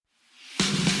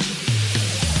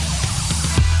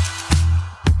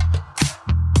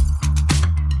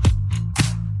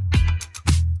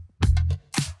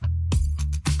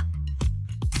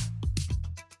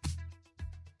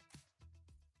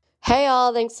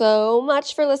y'all. Thanks so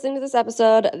much for listening to this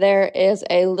episode. There is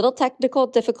a little technical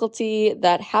difficulty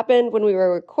that happened when we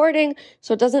were recording,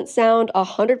 so it doesn't sound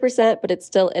 100%, but it's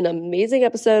still an amazing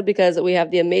episode because we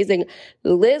have the amazing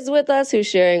Liz with us who's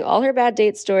sharing all her bad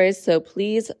date stories, so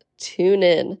please tune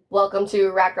in. Welcome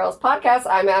to Rat Girls Podcast.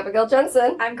 I'm Abigail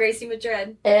Jensen. I'm Gracie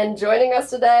Madrid. And joining us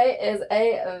today is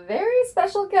a very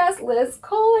special guest, Liz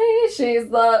Culley.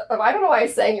 She's I don't know why I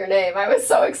sang your name. I was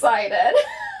so excited.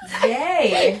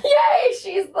 Yay! Yay!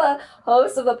 She's the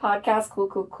host of the podcast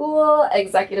Cool,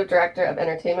 executive director of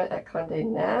entertainment at Condé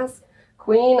Nast,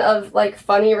 queen of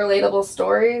funny, relatable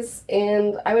stories,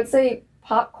 and I would say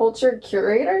pop culture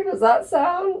curator. Does that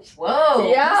sound?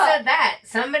 Whoa! Yeah. Who said that?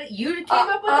 You came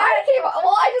up with that?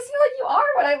 Well, I just feel like you are.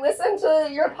 When I listen to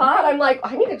your pod, I'm like,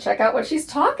 I need to check out what she's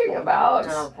talking about.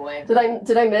 Oh boy! Did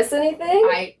I miss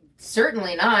anything?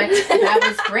 Certainly not. That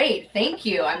was great. Thank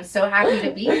you. I'm so happy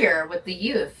to be here with the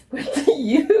youth. With the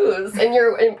youth. And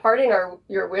you're imparting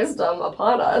your wisdom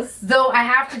upon us. Though I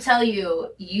have to tell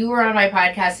you, you were on my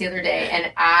podcast the other day,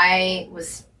 and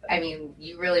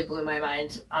you really blew my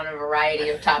mind on a variety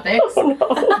of topics. Oh, no.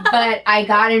 But I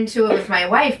got into it with my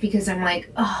wife because I'm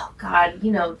like, oh, God,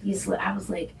 I was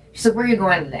like, she's like, where are you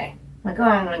going today? I'm like, oh,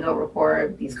 I'm going to go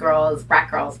record these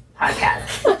Rat Girls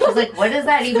podcast. I was like, what does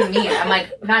that even mean? I'm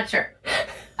like, not sure.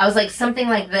 I was like, something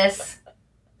like this,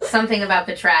 something about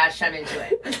the trash, I'm into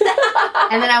it.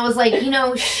 And then I was like,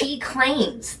 she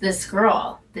claims, this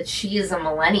girl, that she is a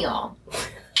millennial.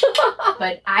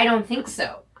 But I don't think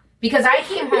so. Because I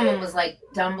came home and was like,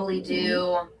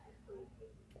 Dumbly-Doo.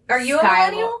 Are you a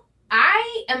millennial?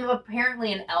 I am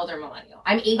apparently an elder millennial.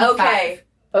 I'm 85.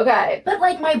 Okay. But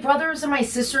my brothers and my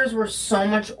sisters were so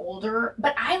much older,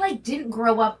 but I didn't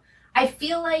grow up. I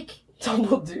feel like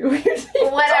Dumbledore.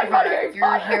 Whatever.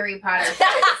 You're Harry Potter.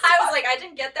 I was like, I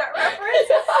didn't get that reference.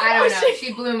 I don't know.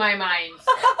 She blew my mind.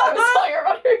 I was talking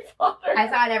about Harry Potter. I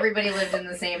thought everybody lived in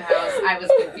the same house. I was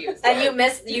confused. And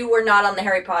you were not on the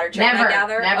Harry Potter train, I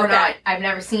gather? Never. Okay. I've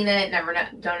never seen it.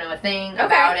 Don't know a thing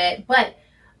about it. But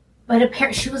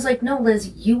apparently, she was like, no,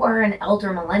 Liz, you are an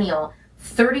elder millennial.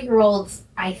 30-year-olds,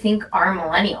 I think, are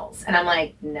millennials. And I'm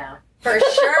like, no. For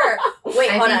sure.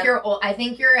 Wait, hold on. You're old. I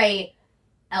think you're a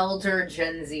elder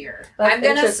Gen Zer. I'm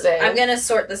gonna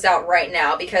sort this out right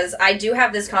now because I do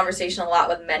have this conversation a lot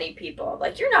with many people.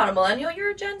 Like, you're not a millennial,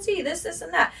 you're a Gen Z, this,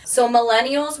 and that. So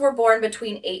millennials were born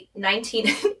between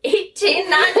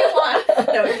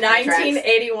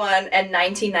 1981 and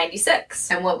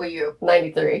 1996. And what were you?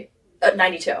 93.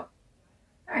 92. All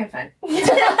right, fine.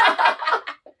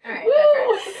 All right,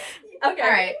 that's right. Okay. All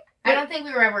right. I don't think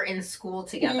we were ever in school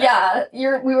together. Yeah,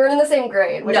 we were in the same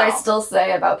grade, which I still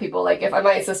say about people. Like, if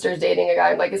my sister's dating a guy,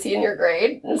 I'm like, is he in your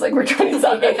grade? And it's like, we're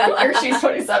 27, or she's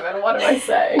 27. What am I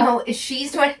saying? Oh,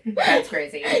 she's 20. That's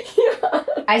crazy. Yeah.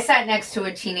 I sat next to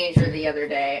a teenager the other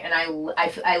day, and I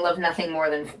love nothing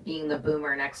more than being the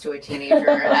boomer next to a teenager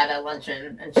at a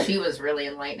luncheon, and she was really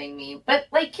enlightening me. But,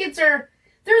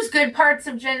 there's good parts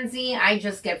of Gen Z. I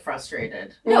just get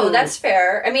frustrated. No, that's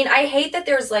fair. I mean, I hate that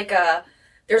there's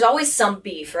there's always some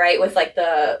beef, right, with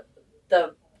the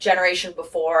generation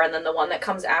before and then the one that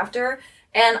comes after.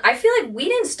 And I feel like we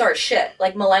didn't start shit.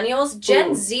 Like, millennials,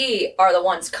 Gen Z are the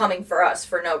ones coming for us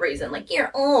for no reason. Like,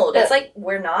 you're old. It's like,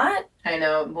 we're not. I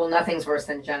know. Well, nothing's worse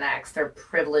than Gen X. They're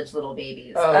privileged little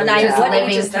babies. Oh, and yeah.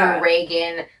 Living through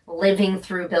Reagan, living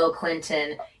through Bill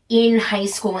Clinton. In high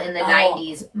school in the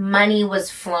 90s, money was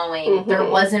flowing. Mm-hmm. There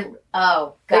wasn't,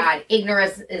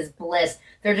 ignorance is bliss.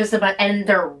 They're just and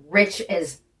they're rich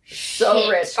as shit. So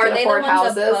rich. Are they the ones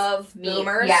houses. Above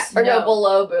boomers? Yeah. Or no,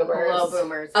 below boomers. Below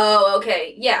boomers. Oh,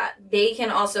 okay. Yeah. They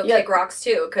can also kick rocks,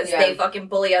 too, because they fucking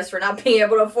bully us for not being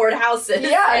able to afford houses.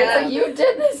 Yeah, it's like, you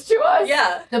did this to us.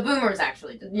 Yeah. The boomers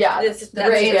actually did this. Yeah. It's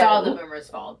all the boomers'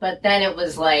 fault. But then it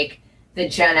was the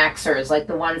Gen Xers,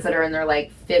 the ones that are in their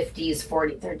 50s,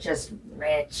 40s, they're just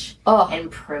rich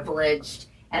and privileged.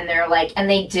 And they're and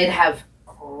they did have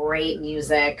great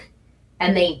music.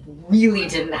 And they really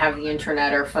didn't have the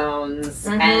internet or phones.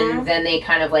 Mm-hmm. And then they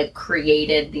kind of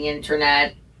created the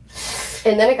internet.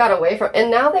 And then it got away from, and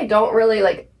now they don't really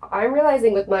I'm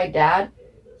realizing with my dad,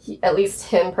 at least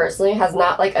him personally, has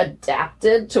not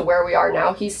adapted to where we are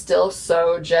now. He's still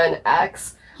so Gen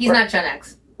X. He's not Gen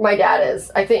X. My dad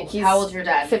is. I think he's... How old's your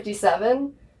dad?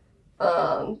 57.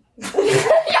 I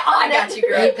got you,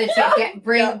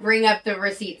 girl. Bring up the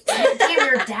receipts. Damn,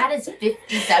 your dad is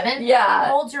 57? Yeah.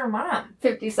 How old's your mom?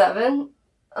 57.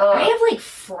 I have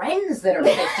friends that are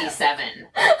 57.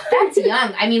 That's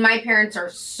young. I mean, my parents are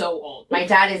so old. My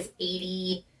dad is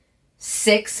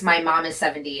 86. My mom is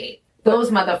 78.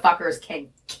 Those motherfuckers can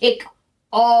kick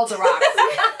all the rocks.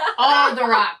 All the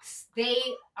rocks. They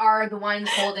are the ones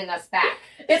holding us back.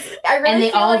 I really and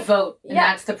they feel all like, vote. And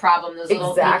that's the problem. Those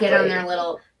little, they get on their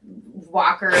little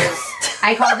walkers.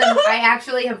 I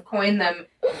actually have coined them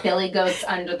Billy Goats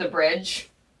under the bridge.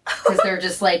 Because they're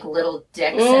just like little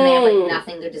dicks and they have like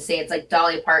nothing good to say. It's like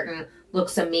Dolly Parton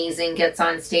looks amazing, gets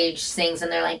on stage, sings,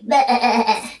 and they're like,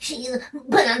 she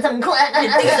put on some clothes.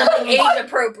 Something age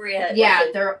appropriate. Yeah,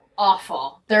 they're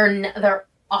awful. They're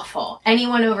awful.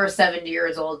 Anyone over 70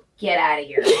 years old, get out of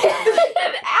here.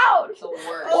 Get out! It's the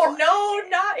worst. Oh no,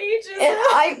 not ages.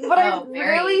 I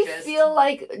really feel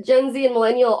like Gen Z and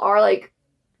Millennial are like,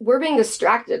 we're being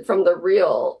distracted from the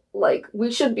real, like,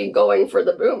 we should be going for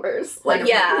the boomers. Like,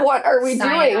 what are we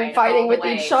doing fighting with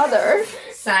each other?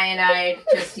 Cyanide,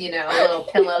 just, a little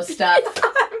pillow stuff.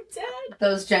 I'm dead.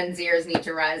 Those Gen Zers need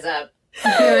to rise up. You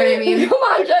know what I mean? Come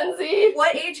on, Gen Z.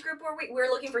 What age group were we? We're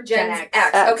looking for Gen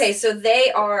X. Okay, so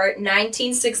they are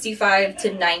 1965 to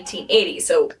 1980.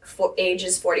 So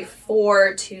ages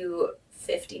 44 to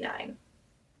 59.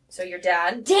 So your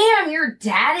dad? Damn, your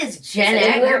dad is Gen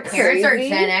X. Your parents are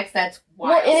Gen X. That's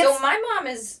wild. Well, so my mom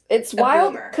is It's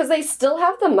wild because they still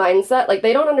have the mindset. Like,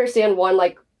 they don't understand, one,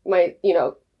 like,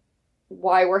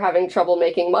 why we're having trouble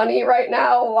making money right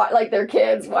now. Why, like, their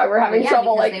kids, why we're having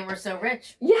trouble. Like, they were so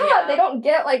rich. Yeah, they don't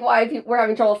get, like, why we're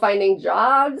having trouble finding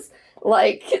jobs.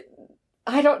 Like,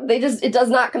 it does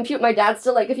not compute. My dad's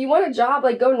still like, if you want a job,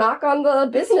 like, go knock on the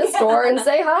business door and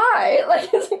say hi. Like,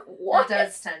 it's like, what? That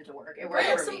does tend to work. It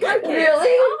works for me.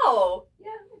 Really? Oh.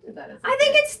 Yeah, I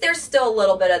think there's still a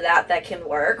little bit of that can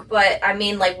work, but I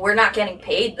mean, like, we're not getting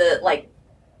paid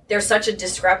there's such a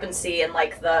discrepancy in,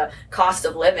 like, the cost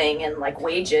of living and, like,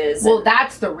 wages. Well,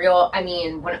 that's the real,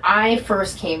 when I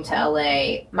first came to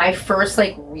LA, my first,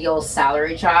 like, real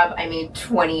salary job, I made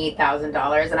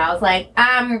 $28,000, and I was like,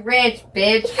 I'm rich,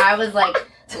 bitch. I was, like,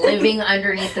 living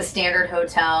underneath the Standard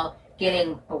Hotel,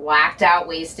 getting blacked out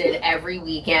wasted every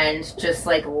weekend, just,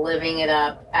 like, living it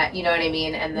up, you know what I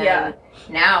mean? And then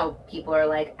now people are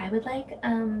like, I would like,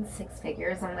 6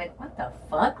 figures. I'm like, what the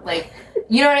fuck? Like,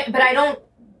 you know what but I don't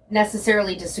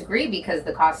necessarily disagree because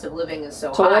the cost of living is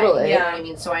so high. You know what I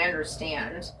mean? So I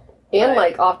understand. And,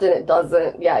 like, often it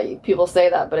doesn't, people say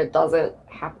that, but it doesn't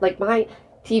happen. Like, my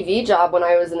TV job when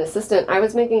I was an assistant, I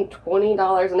was making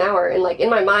 $20 an hour. And, like, in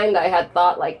my mind, I had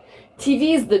thought, like,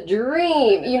 TV's the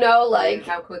dream, like...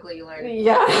 How quickly you learn.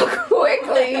 Yeah, how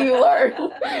quickly you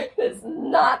learn. It's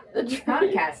not the dream.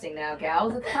 Podcasting now,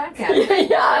 gals. It's podcasting.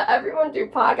 Yeah, everyone do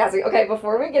podcasting. Okay,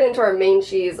 before we get into our main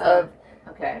cheese of...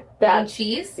 Bad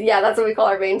cheese? Yeah, that's what we call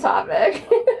our main topic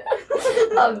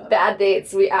of bad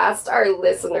dates. We asked our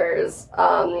listeners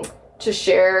to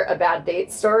share a bad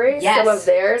date story, some of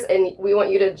theirs, and we want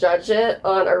you to judge it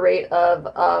on a rate of,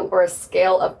 or a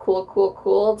scale of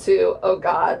cool to, oh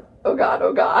God.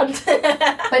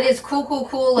 But is cool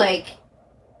like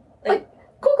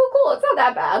cool, it's not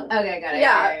that bad. Okay, got it.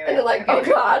 Yeah, and then like, oh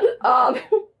God.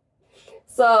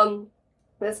 So...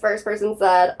 This first person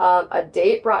said, a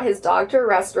date brought his dog to the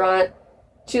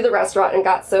restaurant and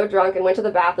got so drunk and went to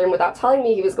the bathroom without telling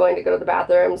me he was going to go to the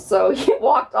bathroom. So he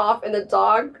walked off and the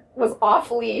dog was off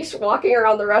leash, walking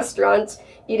around the restaurant,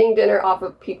 eating dinner off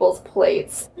of people's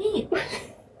plates. Wait.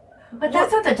 But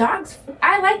that's not the dog's...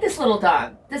 I like this little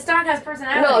dog. This dog has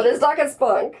personality. No, this dog has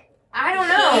spunk. I don't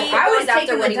know. I was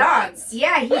taking the dogs.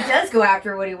 Yeah, he does go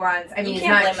after what he wants. I mean, you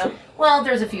can't blame him. Well,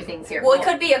 there's a few things here. Well, it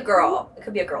could be a girl. It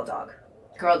could be a girl dog.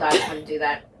 Girl dogs wouldn't do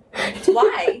that.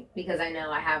 Why? Because I know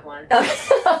I have one. And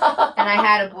I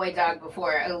had a boy dog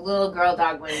before. A little girl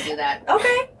dog wouldn't do that.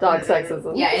 Okay. Dog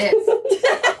sexism. Yeah, it is.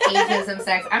 Ageism,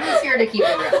 sex. I'm just here to keep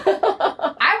it real.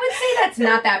 I would say that's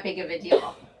not that big of a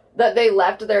deal. That they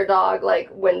left their dog, like,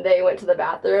 when they went to the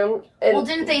bathroom. And well,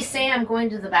 didn't they say I'm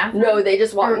going to the bathroom? No, they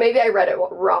just wandered. Maybe I read it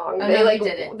wrong. Oh, they, no, like,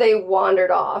 didn't. They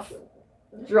wandered off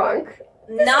drunk.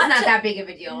 Not that big of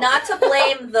a deal. Not to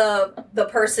blame the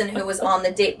person who was on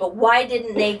the date, but why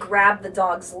didn't they grab the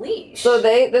dog's leash? So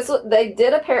they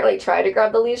did apparently try to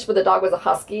grab the leash, but the dog was a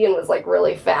husky and was like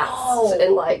really fast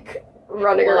and like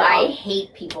running around. I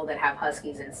hate people that have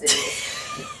huskies in cities.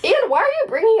 Ian, why are you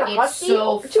bringing a husky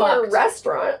to a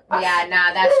restaurant? Yeah,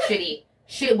 nah, that's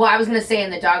shitty. Well, I was gonna say,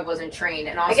 and the dog wasn't trained,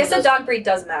 and also I guess the dog breed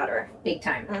does matter big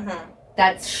time. Mm-hmm.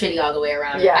 That's shitty all the way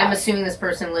around. Yeah. I'm assuming this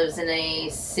person lives in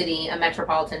a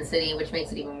metropolitan city, which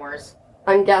makes it even worse.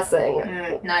 I'm guessing.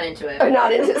 Not into it. I'm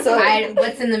not into it. So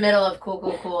what's in the middle of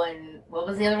cool, and what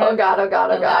was the other one? Oh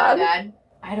God.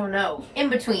 I don't know. In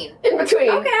between.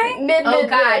 Okay. Mid.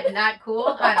 God, not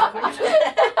cool? I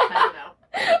don't know.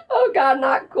 Oh God,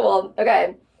 not cool.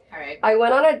 Okay. All right. I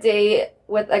went on a date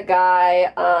with a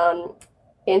guy,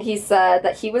 and he said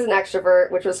that he was an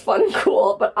extrovert, which was fun and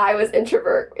cool, but I was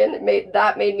introvert, and it made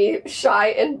me shy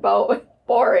and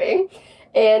boring.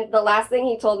 And the last thing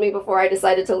he told me before I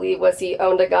decided to leave was he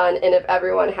owned a gun, and if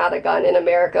everyone had a gun in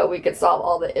America, we could solve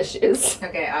all the issues.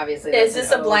 Okay, obviously. Is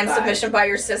this a blind submission by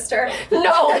your sister?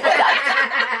 No, but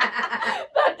that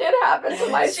did happen to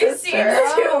my She sister.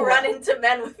 seems to run into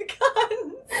men with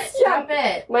guns. Stop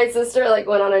it. My sister, like,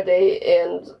 went on a date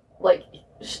and, like,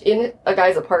 in a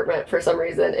guy's apartment for some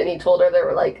reason, and he told her there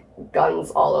were, like,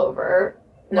 guns all over.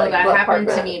 No, like, that the happened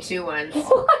to apartment. me too once.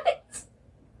 What?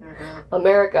 Mm-hmm.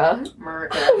 America.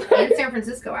 In San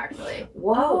Francisco, actually.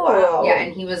 Whoa. Wow. Yeah,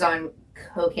 and he was on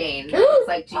cocaine. He was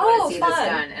like, do you want to see this fun.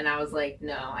 gun? And I was like,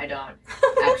 no, I don't,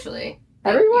 actually.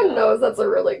 Everyone knows that's a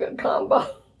really good combo.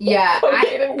 Yeah,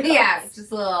 Cocaine and guns. yeah, it's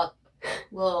just a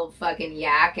little fucking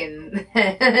yak and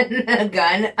a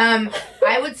gun.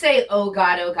 I would say, oh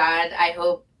god, I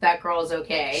hope that girl's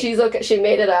okay. She's okay. She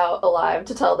made it out alive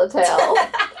to tell the tale.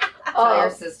 Tell your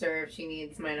sister if she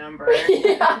needs my number.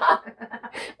 Yeah.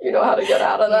 You know how to get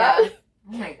out of that. Yeah.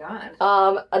 Oh my god.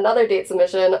 Another date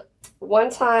submission. One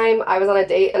time I was on a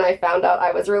date and I found out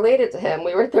I was related to him.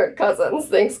 We were third cousins.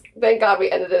 Thank God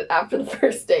we ended it after the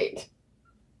first date.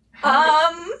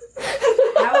 How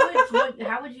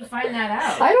would you find that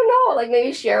out? I don't know, like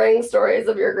maybe sharing stories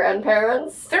of your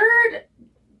grandparents. Third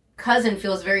cousin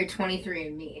feels very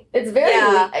 23andMe. It's very,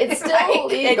 it's still Right,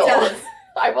 legal. it does.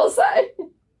 I will say.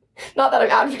 Not that I'm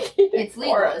advocating. It's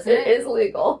legal, for isn't it? It is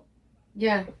legal.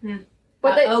 Yeah.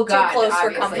 But they, oh god, close for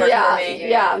obviously. comfort Yeah, for me.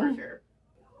 yeah. For sure.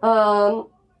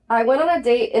 I went on a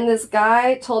date and this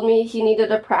guy told me he needed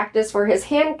to practice for his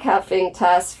handcuffing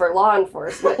test for law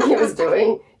enforcement he was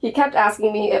doing. He kept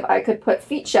asking me if I could put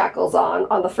feet shackles on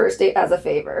the first date as a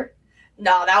favor.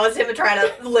 No, that was him trying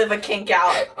to live a kink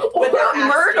out without Or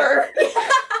murder.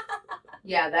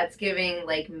 Yeah, that's giving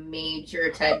like major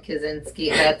Ted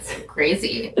Kaczynski. That's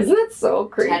crazy. Isn't that so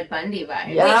creepy? Ted Bundy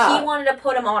vibes. Yeah. Wait, he wanted to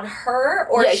put him on her,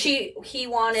 or Yeah, he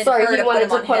wanted Sorry, her he to wanted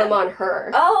put him to put on him on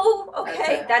her. Oh, okay,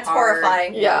 That's a that's hard-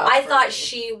 horrifying. Yeah. I thought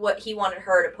he wanted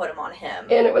her to put him on him.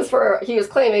 And it was he was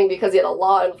claiming because he had a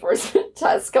law enforcement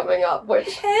test coming up,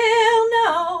 which Hell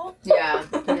no. Yeah.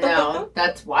 No,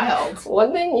 that's wild.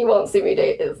 one thing you won't see me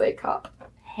date is a cop.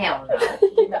 Hell no.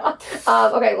 Yeah.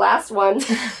 Okay, last one.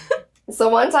 So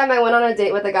one time I went on a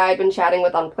date with a guy I'd been chatting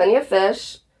with on Plenty of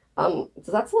Fish. Does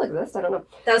that still exist? I don't know.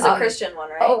 That was a Christian one,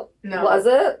 right? Oh, No. was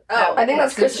it? Oh, I think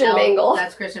that's It's just Christian Mingle.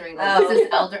 That's Christian Mingle. Oh. This is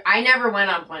Elder. I never went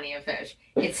on Plenty of Fish.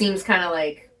 It seems kind of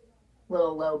like a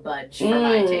little low budge for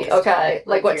my taste. Okay,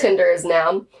 like what Let's hear it. Tinder is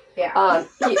now. Yeah.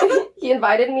 He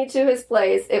invited me to his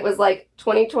place. It was like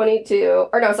 2022,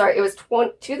 or no, sorry, it was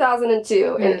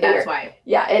 2002. And That's why.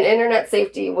 yeah, and internet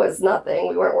safety was nothing.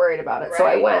 We weren't worried about it, so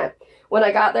I Right. went. When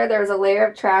I got there was a layer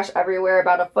of trash everywhere,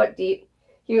 about a foot deep.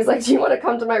 He was like, "Do you want to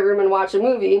come to my room and watch a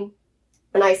movie?"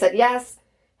 And I said yes.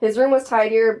 His room was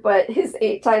tidier, but his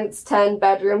 8x10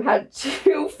 bedroom had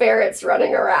 2 ferrets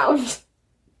running around.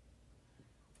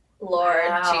 Lord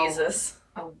Wow. Jesus.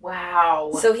 Oh,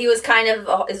 wow. So he was kind of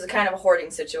a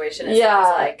hoarding situation. It Yeah.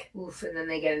 sounds like. Oof, and then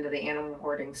they get into the animal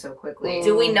hoarding so quickly.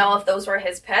 Do we know if those were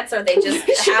his pets, or they just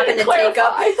She happened to didn't take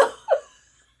up? clarify.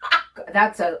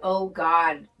 That's a, oh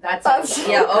God. That's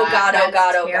Yeah, oh God, oh that's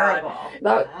God, oh God. terrible.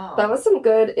 That, that was some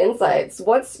good insights.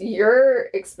 What's your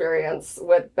experience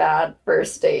with bad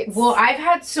first dates? Well, I've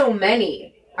had so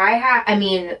many.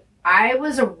 I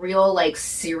was a real, like,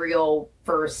 serial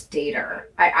first dater.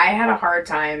 I had a hard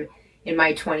time in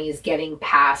my 20s getting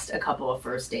past a couple of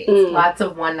first dates. Lots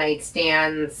of one-night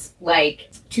stands. Like,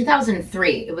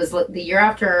 2003. It was the year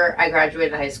after I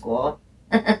graduated high school.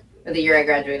 Or the year I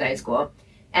graduated high school.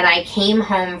 And I came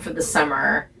home for the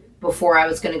summer before I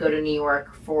was going to go to New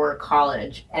York for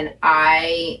college. And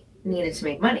I needed to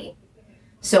make money.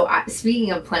 So,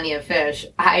 speaking of Plenty of Fish,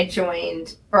 I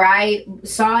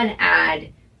saw an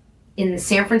ad in the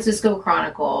San Francisco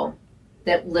Chronicle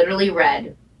that literally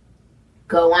read,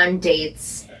 "Go on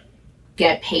dates,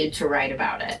 get paid to write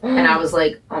about it." And I was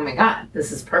like, oh my God,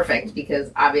 this is perfect,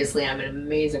 because obviously I'm an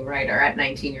amazing writer at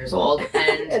 19 years old.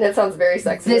 And it sounds very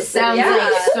sexy. this sounds Yeah.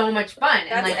 like so much fun.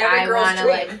 That's And like, every I girl's want to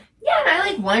dream. like, yeah, and I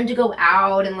like wanted to go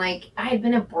out, and like I had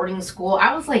been at boarding school.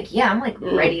 I was like, yeah, I'm like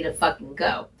ready to fucking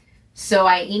go. So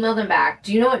I emailed them back.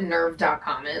 Do you know what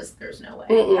nerve.com is? There's no way.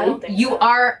 I don't think so.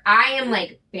 I am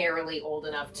like barely old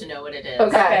enough to know what it is.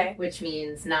 Okay. Which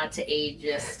means not to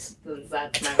ageist.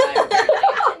 That's my vibe. apparently.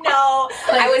 No,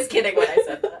 Like- I was kidding when I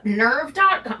said that.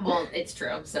 Nerve.com. Well, it's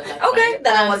true. So that's Okay, fine.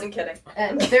 then I wasn't kidding.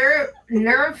 Their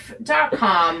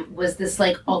Nerve.com was this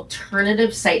like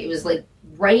alternative site. It was like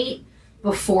right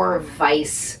before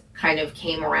Vice kind of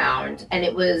came around, and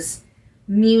it was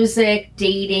music,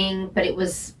 dating, but it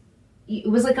was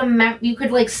like you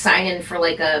could like sign in for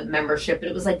like a membership, but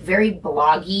it was like very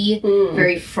bloggy,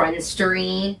 very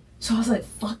friendstery. So I was like,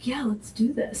 fuck yeah, let's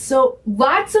do this. So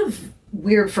lots of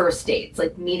weird first dates,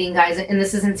 like meeting guys, and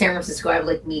this is in San Francisco. I would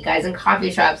like meet guys in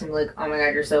coffee shops and be like, oh my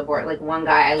god, you're so bored. Like one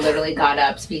guy, I literally got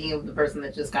up, speaking of the person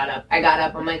that just got up, I got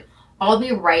up, I'm like, I'll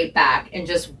be right back, and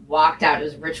just walked out. It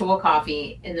was Ritual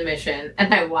Coffee in the Mission,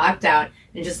 and I walked out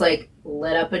and just like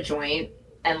lit up a joint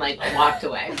and like walked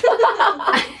away.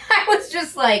 I was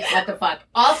just like, what the fuck?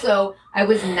 Also, I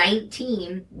was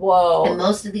 19. Whoa. And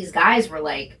most of these guys were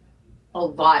like a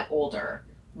lot older.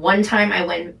 One time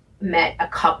I met a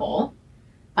couple,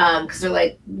 because they're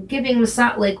like giving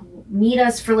massage, like meet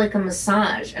us for like a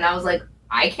massage, and I was like,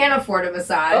 I can't afford a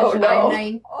massage. Oh no! I'm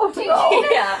 19. Oh no!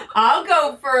 Yeah. I'll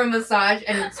go for a massage.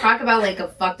 And talk about like a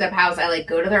fucked up house. I like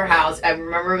go to their house. I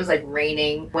remember it was like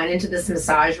raining. Went into this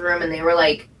massage room, and they were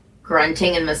like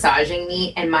grunting and massaging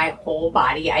me, and my whole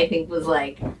body, I think, was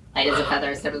like light as a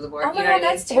feather, stiff as a board. Oh my you know god, what I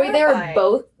mean? that's terrifying. Wait, they were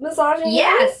both massaging you?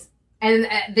 Yes. And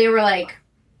they were like,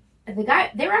 the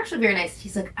guy, they were actually very nice.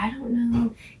 He's like, I don't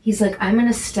know. He's like, I'm going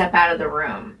to step out of the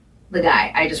room. The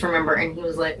guy, I just remember. And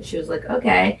she was like,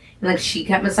 okay. And like, she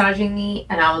kept massaging me,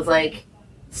 and I was like,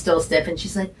 still stiff. And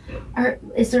she's like,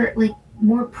 is there like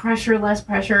more pressure, less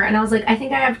pressure? And I was like, I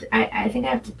think I have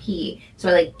to pee. So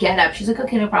I like get up. She's like,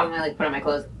 okay, no problem. I like put on my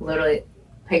clothes, literally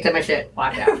picked up my shit,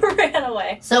 walked out. Ran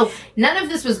away. So none of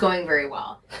this was going very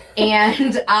well.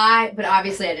 But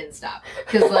obviously I didn't stop.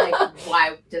 Because like,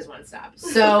 why does one stop?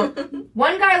 So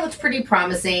one guy looked pretty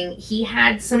promising. He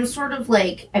had some sort of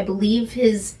like, I believe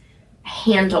his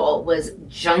handle was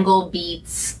Jungle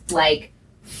Beats like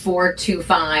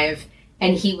 425,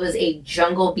 and he was a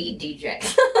Jungle Beat DJ.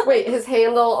 Wait, his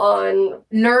handle on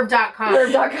Nerve.com.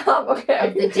 Nerve.com, okay.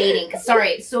 Of the dating.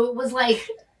 Sorry, so it was like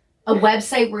a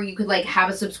website where you could like have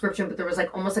a subscription, but there was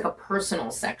like almost like a personal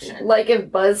section. Like if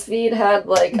BuzzFeed had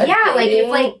like a yeah, like dating... if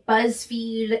like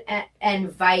BuzzFeed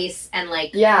and Vice and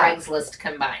like Craigslist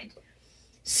combined.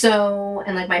 So,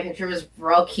 and like my picture was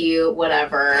real cute,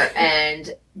 whatever,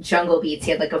 and Jungle Beats,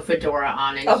 he had like a fedora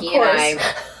on, and he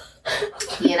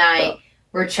and I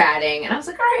were chatting, and I was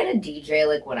like, all right, a DJ,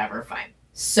 like whatever, fine.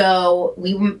 So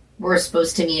we were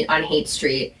supposed to meet on Haight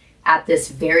Street at this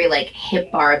very like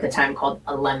hip bar at the time called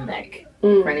Alembic.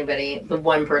 For anybody, the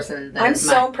one person that I'm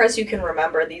so impressed you can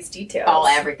remember these details. Oh,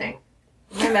 everything.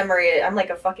 My memory, I'm like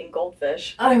a fucking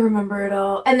goldfish. I remember it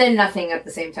all. And then nothing at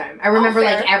the same time. I remember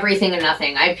like everything and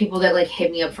nothing. I have people that like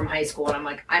hit me up from high school, and I'm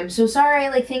like, I'm so sorry,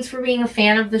 like thanks for being a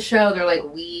fan of the show. They're like,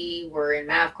 we were in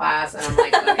math class, and I'm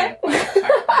like, okay,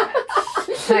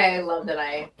 I love that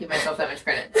I give myself that much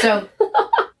credit. So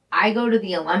I go to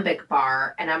the Alembic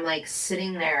bar, and I'm like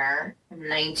sitting there. I'm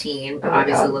 19, but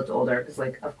obviously looked older because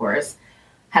like, of course,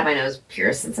 had my nose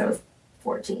pierced since I was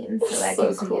 14, so that so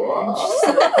gives cool. me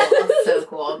an edge. So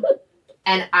cool.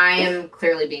 And I am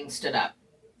clearly being stood up.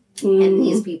 And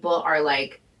these people are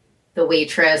like, the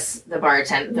waitress, the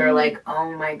bartender, they're like,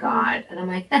 oh my god. And I'm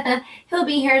like, he'll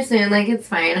be here soon, like it's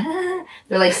fine.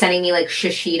 They're like sending me like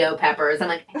shishito peppers. I'm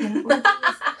like, I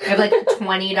have like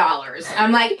 $20.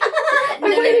 I'm like,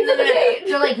 no.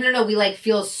 They're like, no, we like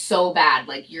feel so bad.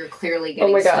 Like you're clearly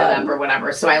getting stood up or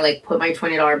whatever. So I like put my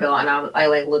 $20 bill, and I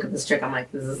like look at this chick. I'm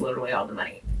like, this is literally all the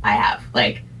money I have.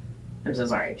 Like, I'm so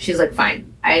sorry. She's like,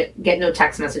 fine. I get no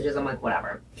text messages. I'm like,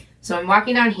 whatever. So I'm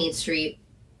walking down Haight Street,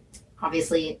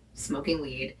 obviously smoking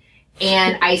weed,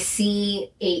 and I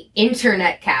see a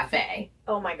internet cafe.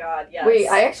 Oh my god, yes. Wait,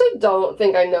 I actually don't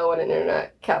think I know what an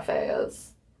internet cafe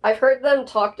is. I've heard them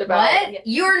talked about. What?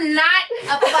 You're not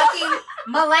a fucking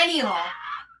millennial.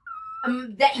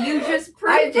 That you just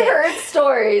proved I've heard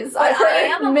stories. But I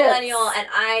am a myths. millennial, and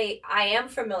I am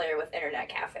familiar with internet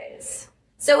cafes.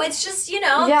 So it's just,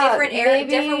 different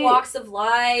different walks of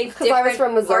life, different I was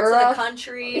from Missouri. parts of the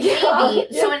country. Yeah.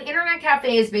 Maybe. So an internet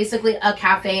cafe is basically a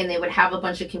cafe, and they would have a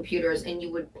bunch of computers, and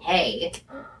you would pay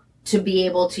to be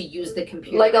able to use the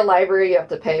computer. Like a library you have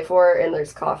to pay for, and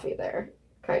there's coffee there,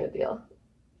 kind of deal.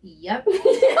 Yep.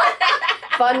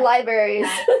 Fun libraries.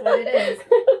 That's what it is.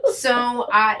 So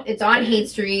it's on Haight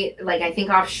Street, like I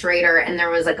think off Schrader, and there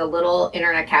was like a little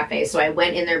internet cafe. So I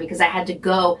went in there because I had to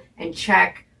go and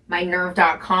check my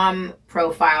Nerve.com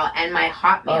profile and my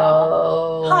Hotmail.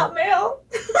 Oh. Hotmail.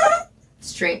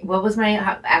 What was my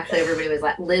actually everybody was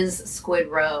like Liz Squid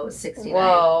Row 69.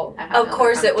 Whoa. Of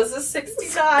course it was a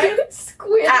 69.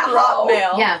 Squid At Row.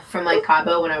 Hotmail. Yeah, from like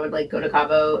Cabo, when I would like go to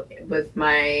Cabo with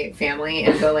my family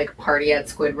and go like party at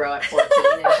Squid Row at 14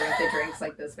 and drink the drinks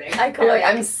like this big. Like,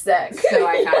 I'm sick. So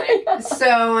iconic.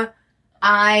 So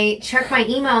I check my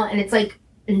email, and it's like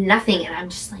nothing, and I'm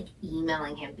just like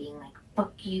emailing him being like,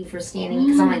 fuck you for standing,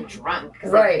 because I'm like drunk,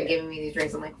 because Right. they're giving me these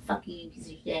drinks. I'm like, fuck you, piece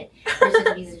of shit. You're such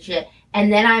a piece of shit.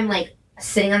 And then I'm like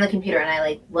sitting on the computer and I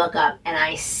like look up and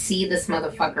I see this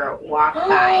motherfucker walk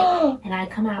by and I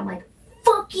come out, I'm like,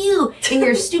 fuck you in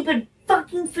your stupid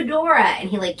fucking fedora. And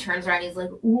he like turns around and he's like,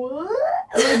 what?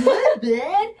 Like, what,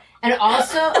 bed? And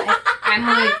also I'm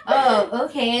like, oh,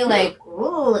 okay, like,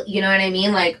 ooh, you know what I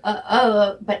mean? Like,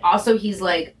 but also he's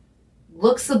like,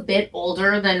 looks a bit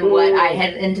older than what I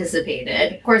had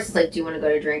anticipated. Of course, he's like, do you want to go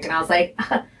to drink? And I was like,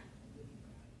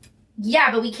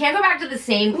 yeah, but we can't go back to the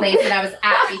same place that I was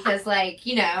at because, like,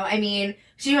 you know, I mean,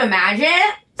 should you imagine?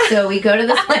 So we go to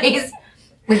this place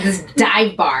with this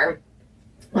dive bar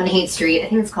on Haight Street. I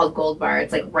think it's called Gold Bar.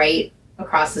 It's like right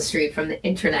across the street from the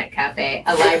Internet Cafe,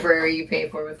 a library you pay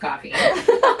for with coffee.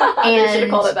 And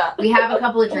called it that. we have a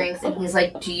couple of drinks, and he's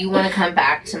like, do you want to come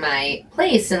back to my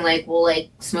place and like we'll like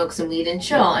smoke some weed and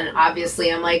chill? And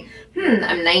obviously I'm like,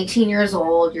 I'm 19 years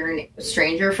old, you're a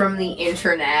stranger from the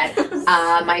internet,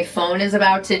 my phone is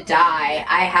about to die,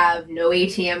 I have no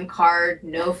ATM card,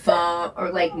 no phone, or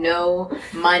like no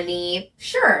money.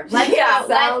 Sure,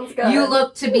 Sounds good. you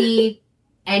look to be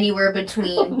anywhere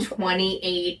between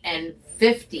 28 and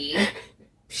 50.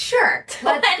 Sure,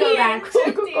 let's go back.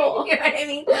 Cool. You know what I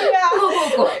mean? Yeah.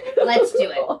 Cool. Let's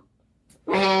do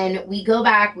it. And we go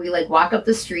back, we like walk up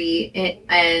the street,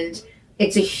 and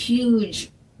it's a huge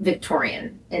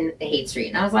Victorian in Haight Street.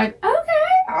 And I was like,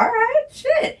 okay, all right,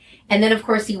 shit. And then, of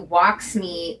course, he walks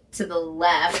me to the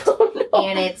left,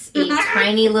 and it's a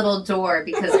tiny little door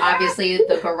because obviously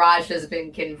the garage has been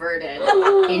converted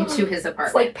into his apartment.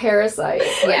 It's like Parasite.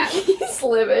 Yeah. He's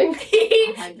living.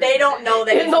 They don't know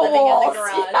that In he's the living walls. in the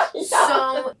garage. Yeah.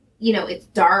 So, you know, it's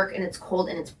dark and it's cold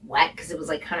and it's wet because it was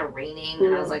like kind of raining.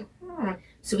 And I was like,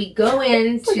 So we go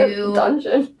It's like a into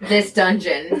dungeon. this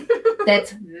dungeon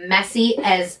that's messy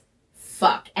as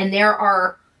fuck. And there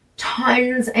are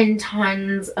tons and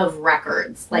tons of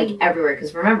records, like everywhere.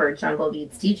 Because remember, jungle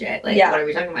beats DJ. Like, what are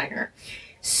we talking about here?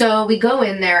 So we go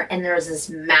in there and there's this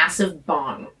massive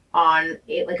bong on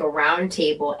it, like a round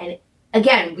table. And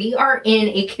again, we are in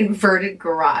a converted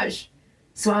garage.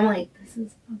 So I'm like, this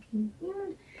is fucking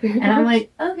weird. And I'm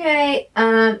like, okay.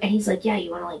 And he's like, yeah, you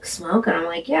want to like smoke? And I'm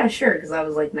like, yeah, sure. Because I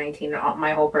was like 19 and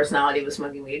my whole personality was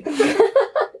smoking weed.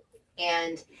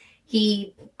 And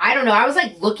I don't know, I was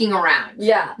like looking around.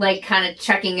 Yeah. Like kind of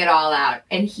checking it all out.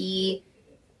 And he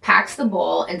packs the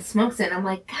bowl and smokes it. And I'm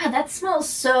like, God, that smells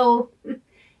so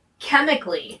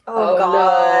chemically. Oh,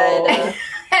 God. No.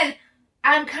 And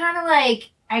I'm kind of like,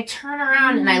 I turn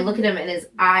around and I look at him and his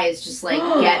eyes just like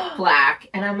get black.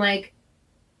 And I'm like,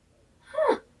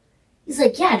 He's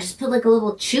like, yeah, just put like a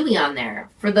little chewy on there.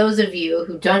 For those of you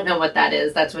who don't know what that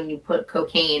is, that's when you put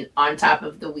cocaine on top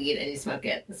of the weed and you smoke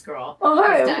it. This girl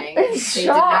is dying. They did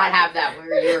not have that when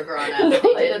you were growing up. No,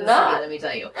 they they did not. Let me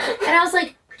tell you. And I was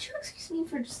like, could you excuse me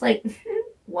for just like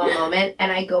one moment? And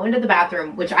I go into the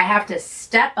bathroom, which I have to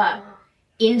step up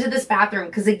into this bathroom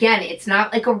because again, it's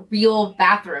not like a real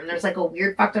bathroom. There's like a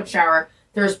weird fucked up shower.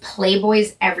 There's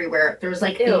Playboys everywhere. There's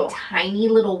like a tiny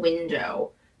little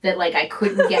window that like I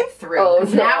couldn't get through. Oh,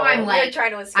 no. Now I'm like, You're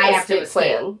trying to escape. I have to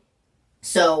escape. Plan.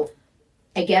 So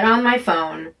I get on my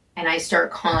phone and I start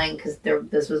calling, because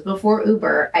this was before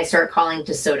Uber, I start calling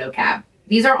DeSoto Cab.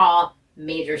 These are all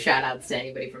major shout outs to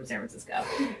anybody from San Francisco.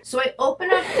 So I open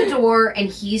up the door and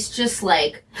he's just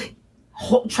like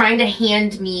trying to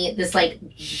hand me this like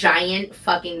giant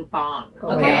fucking bong.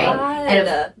 Okay. And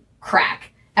a crack.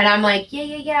 And I'm like,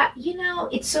 yeah. You know,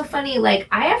 it's so funny. Like,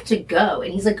 I have to go.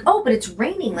 And he's like, oh, but it's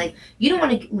raining. Like, you don't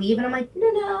want to leave. And I'm like,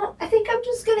 no, I think I'm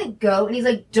just going to go. And he's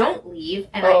like, don't leave.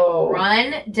 And I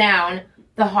run down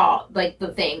the hall, like the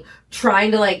thing,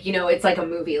 trying to like, you know, it's like a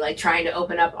movie, like trying to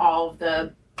open up all of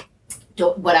the, the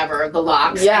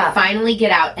locks. Yeah. I finally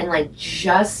get out and like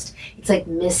it's like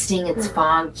misting, it's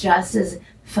fog, just as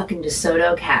fucking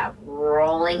DeSoto Cab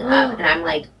rolling up. And I'm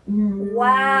like,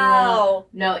 wow.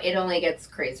 No, it only gets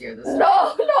crazier this time. No,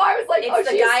 I was like, It's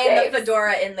the guy in the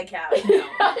fedora in the cab. No.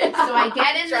 So I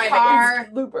get in the car,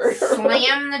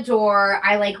 slam the door.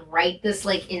 I like write this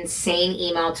like insane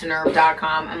email to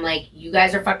nerve.com. I'm like, you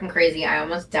guys are fucking crazy. I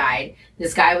almost died.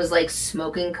 This guy was like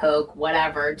smoking coke,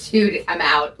 whatever. Dude, I'm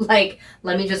out. Like,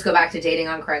 let me just go back to dating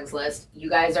on Craigslist. You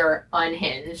guys are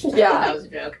unhinged. Yeah. That was a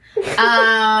joke.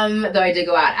 Though I did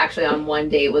go out actually on one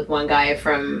date with one guy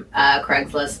from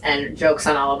Craigslist, and jokes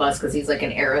on all of us because he's like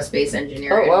an aerospace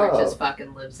engineer and just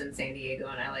fucking lives in San Diego,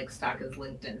 and I like stalk his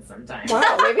LinkedIn sometimes.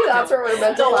 Wow, maybe that's where we're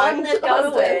meant to The find one that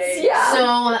got away.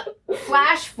 Yeah. So,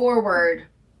 flash forward,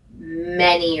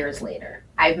 many years later.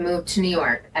 I've moved to New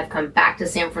York. I've come back to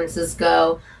San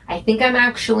Francisco. I think I'm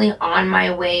actually on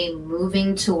my way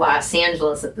moving to Los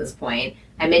Angeles at this point.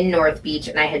 I'm in North Beach,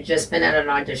 and I had just been at an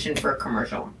audition for a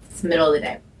commercial. It's the middle of the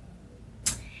day.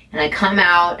 And I come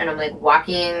out, and I'm, like,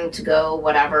 walking to go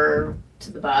whatever,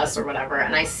 to the bus or whatever,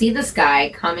 and I see this guy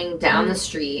coming down the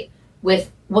street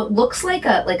with what looks like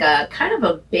a kind of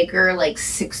a bigger, like,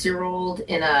 6-year-old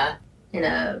in a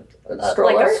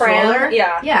stroller? Like a pram. Stroller?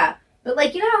 Yeah. Yeah. But,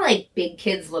 like, you know how, like, big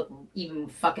kids look even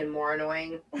fucking more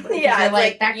annoying? Yeah, you're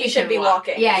like, that you kid should can be walk.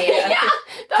 walking. Yeah.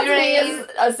 That's Do you know me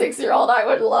what I as a 6-year-old. I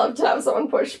would love to have someone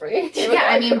push me. Yeah,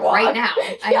 I mean, right now.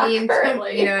 Yeah, I mean,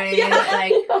 currently. you know what I mean? Yeah.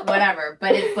 Like, whatever.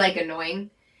 But it's, like, annoying.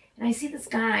 And I see this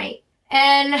guy,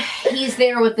 and he's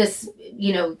there with this,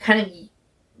 you know, kind of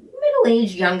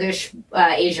middle-aged, youngish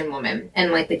Asian woman,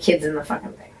 and, like, the kids in the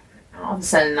fucking thing. And all of a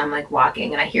sudden, I'm, like,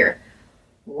 walking, and I hear,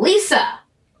 Lisa!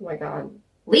 Oh, my God.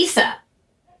 Lisa!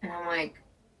 And I'm like,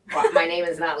 well, my name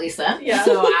is not Lisa. Yeah.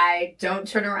 So I don't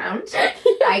turn around.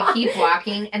 I keep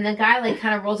walking, and the guy, like,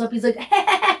 kind of rolls up. He's like,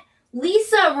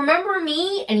 Lisa, remember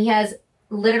me? And he has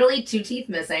literally 2 teeth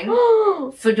missing,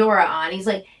 fedora on. He's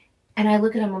like, and I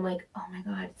look at him, I'm like, oh my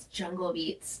God, it's Jungle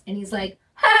Beats. And he's like,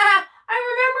 ha, I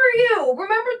remember you.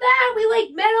 Remember that? We,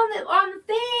 like, met on the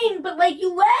thing, but, like,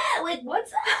 you left. Like,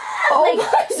 what's up? Oh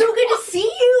Like, so good to see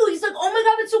you. He's like, oh my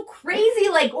God, that's so crazy.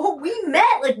 Like, oh, we met,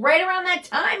 like, right around that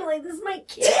time. Like, this is my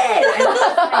kid. And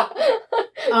I was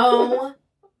like, oh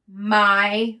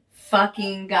my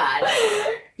fucking God.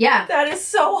 Yeah. That is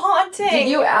so haunting. Did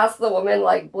you ask the woman,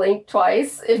 like, blink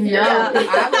twice? If No,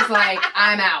 I was like,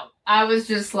 I'm out. I was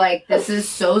just like, this is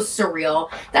so surreal.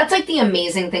 That's, like, the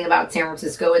amazing thing about San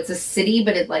Francisco. It's a city,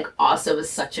 but it, like, also is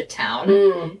such a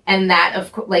town. And that,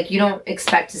 of course, like, you don't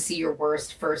expect to see your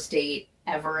worst first date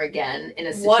ever again in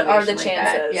a situation What are the like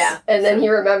chances? that. Yeah. And then he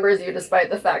remembers you despite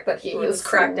the fact that he was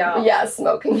cracked out. Yeah,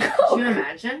 smoking Can coke. you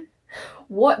imagine?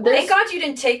 What? Thank God you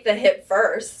didn't take the hit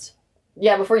first.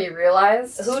 Yeah, before you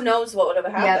realized. Who knows what would have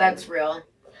happened? Yeah, that's real.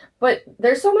 But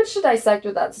there's so much to dissect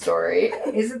with that story.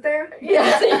 Isn't there?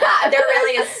 Yeah, There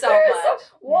really is so There is much.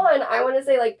 One, I want to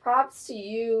say, like, props to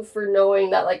you for knowing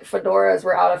that, like, fedoras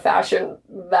were out of fashion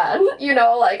then. You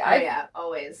know, like, Oh, yeah.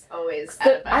 Always.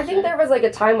 I think there was, like, a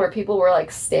time where people were,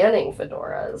 like, standing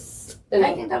fedoras. And,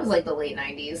 I think that was, like, the late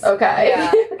 90s. Okay.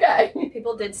 Yeah. Okay.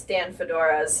 People did stand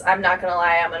fedoras. I'm not gonna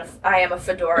lie, I am a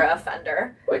fedora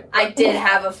offender. Wait. I did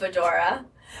have a fedora.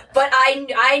 But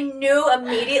I knew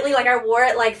immediately, like, I wore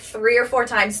it, like, 3 or 4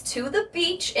 times to the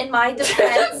beach in my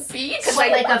defense. Beach? It's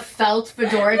like a felt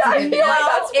fedora Yeah, I to the feel beach.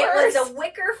 like that's it worse. was a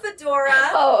wicker fedora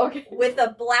Oh, okay. with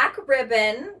a black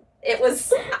ribbon. It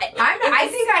was... I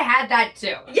think I had that,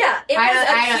 too. Yeah, it I was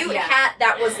don't- a cute yeah. hat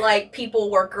that was, like,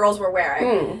 girls were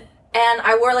wearing. And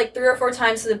I wore, like, 3 or 4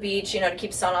 times to the beach, you know, to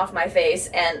keep sun off my face.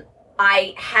 And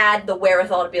I had the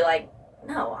wherewithal to be like,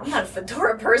 no, I'm not a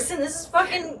fedora person. This is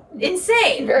fucking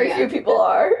insane. Very few people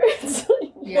are. It's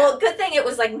like, Yeah. Well, good thing it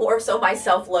was, like, more so my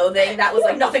self-loathing. That was,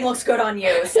 like, nothing looks good on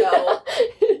you, so...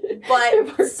 It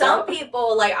But worked some out.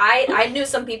 people, like, I knew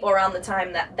some people around the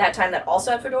time that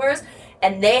also had fedoras,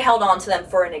 and they held on to them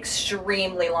for an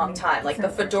extremely long time. Like, the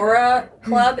fedora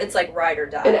club, it's like ride or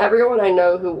die. And everyone I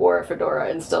know who wore a fedora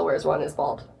and still wears one is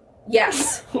bald.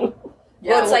 Yes. Yeah,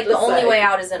 Well, it's like the just only say. way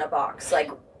out is in a box, like,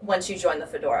 once you join the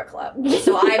fedora club.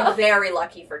 So I'm very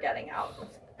lucky for getting out.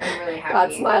 I'm really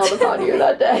happy. God smiled upon you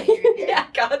that day. Yeah,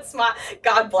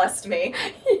 God blessed me.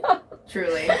 Yeah.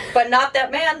 Truly. But not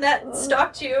that man that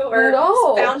stalked you or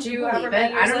No. found you. Believe however it?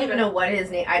 many years I don't later. even know what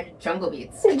his name. Jungle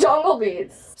Beats. Jungle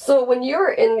Beats. So when you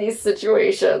were in these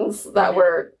situations that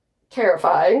were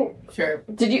terrifying, Sure.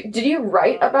 did you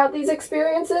write about these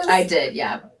experiences? I did.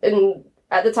 Yeah. And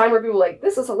at the time, were people like,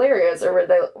 "This is hilarious," or were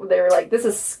they were like, "This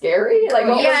is scary"? Like,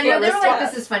 what Yeah. was the No, they were like,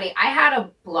 response? "This is funny." I had a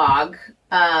blog,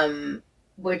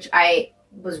 which I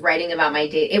was writing about my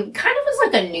date. It kind of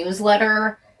was like a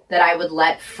newsletter that I would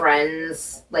let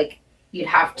friends, like, you'd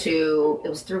have to, it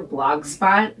was through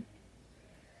Blogspot,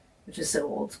 which is so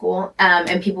old school,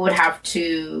 and people would have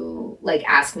to, like,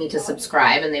 ask me to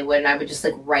subscribe, and they would, and I would just,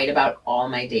 like, write about all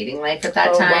my dating life at that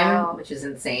Oh, time, wow. which is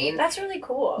insane. That's really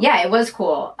cool. Yeah, it was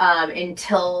cool,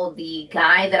 until the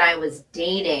guy that I was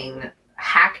dating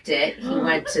hacked it. He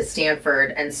went to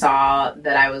Stanford and saw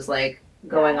that I was, like,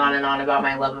 going on and on about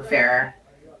my love affair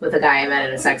with a guy I met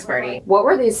at a sex party. What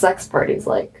were these sex parties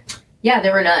like? Yeah, they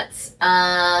were nuts.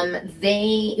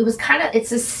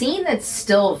 It's a scene that's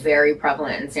still very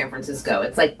prevalent in San Francisco.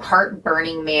 It's like part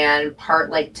Burning Man, part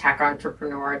like tech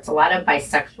entrepreneur. It's a lot of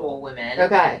bisexual women.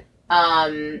 Okay.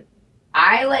 I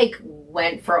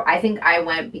think I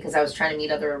went because I was trying to meet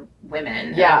other women.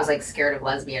 And Yeah. I was like scared of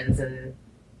lesbians and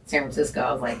San Francisco,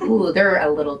 I was like, ooh, they're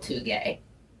a little too gay.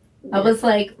 I was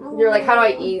like, You're like, how do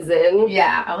I ease in?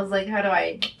 Yeah, I was like, how do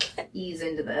I ease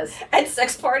into this? And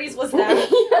sex parties was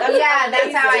that.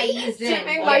 That's how I eased in.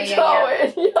 Dipping my toe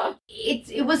in. Yeah.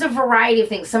 It was a variety of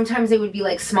things. Sometimes it would be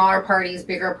like smaller parties,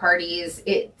 bigger parties.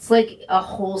 It's like a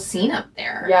whole scene up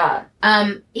there. Yeah.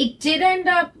 It did end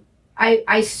up.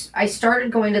 I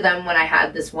started going to them when I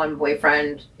had this one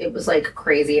boyfriend. It was like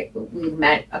crazy. We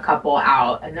met a couple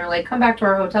out, and they're like, "Come back to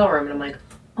our hotel room," and I'm like,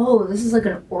 "Oh, this is like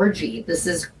an orgy. This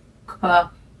is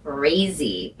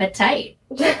crazy, but tight."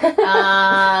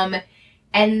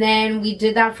 And then we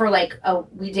did that for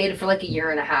we dated for like a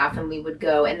year and a half, and we would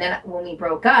go. And then when we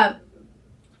broke up,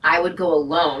 I would go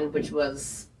alone, which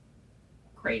was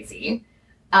crazy.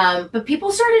 But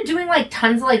people started doing like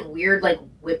tons of like weird like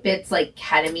whippets, like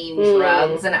ketamine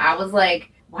drugs, and I was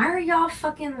like, why are y'all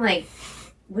fucking like,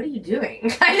 what are you doing?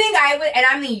 I think I would, and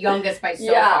I'm the youngest by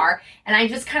so far, and I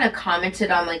just kind of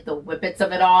commented on like the whippets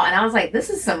of it all, and I was like,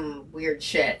 this is some weird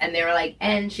shit, and they were like,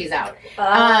 and she's out.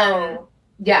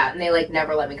 Yeah, and they like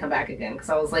never let me come back again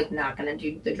because I was like not gonna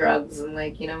do the drugs and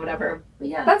like whatever. But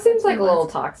yeah, that seems like a little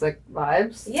toxic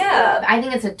vibes. Yeah, I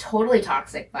think it's a totally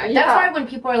toxic vibe. Yeah. That's why when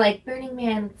people are like Burning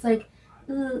Man, it's like,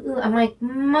 ooh, I'm like,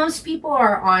 most people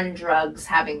are on drugs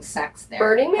having sex there.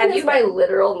 Burning Man is my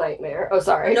literal nightmare. Oh,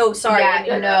 sorry. No, sorry.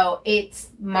 Yeah, no,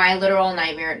 it's my literal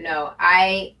nightmare. No,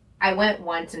 I went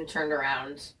once and turned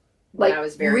around. When I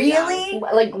was very young.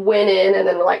 Like went in and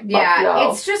then like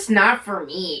no. It's just not for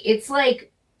me. It's like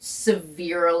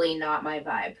severely not my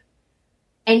vibe.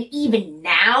 And even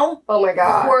now, oh my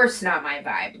god, of course not my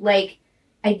vibe. Like,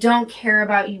 I don't care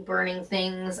about you burning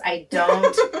things. I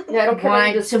don't I don't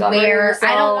want to wear.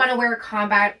 I don't want to wear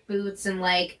combat boots and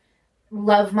like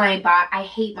love my body. I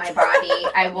hate my body.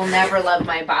 I will never love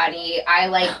my body. I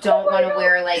like don't want to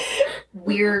wear like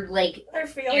weird like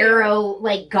arrow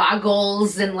like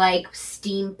goggles and like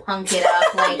steampunk it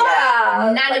up. Like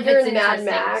none of it's interesting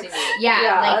to me.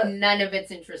 Yeah, like none of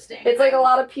it's interesting. It's like a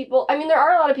lot of people. I mean, there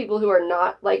are a lot of people who are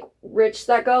not like rich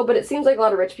that go, but it seems like a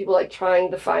lot of rich people like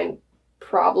trying to find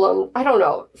problem, I don't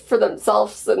know, for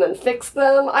themselves and then fix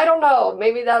them. I don't know.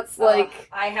 Maybe that's like...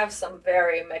 I have some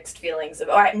very mixed feelings,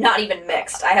 or not even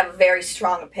mixed. I have very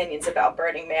strong opinions about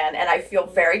Burning Man, and I feel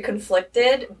very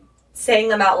conflicted saying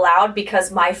them out loud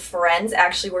because my friends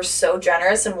actually were so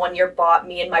generous and one year bought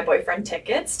me and my boyfriend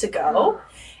tickets to go.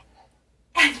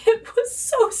 And it was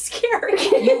so scary.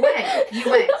 You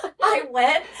went. I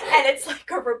went, and it's like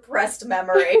a repressed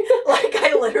memory. Like,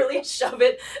 I literally shove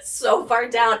it so far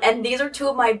down. And these are two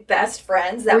of my best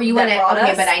friends that brought us.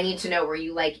 Okay, but I need to know, were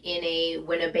you, like, in a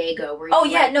Winnebago?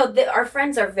 Our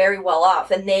friends are very well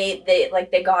off, and they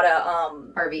got a,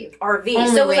 RV.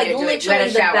 So it was, like, literally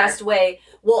the best way.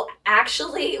 Well,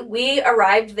 actually, we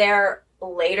arrived there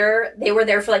later. They were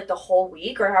there for like the whole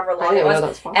week or however long it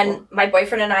was, and my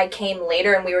boyfriend and I came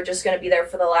later, and we were just going to be there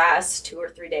for the last 2 or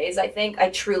 3 days. I think I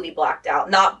truly blacked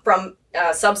out, not from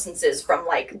substances, from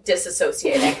like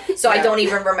disassociating. So I don't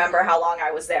even remember how long I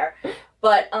was there.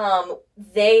 But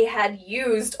they had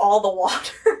used all the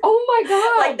water. Oh my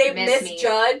god! Like they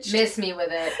misjudged. Miss me with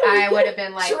it. I would have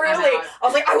been like, truly. I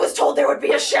was like, I was told there would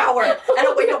be a shower and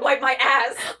a way to wipe my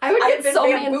ass. I would get so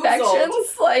many infections.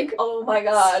 Like, oh my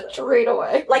god, straight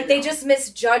away. Like they just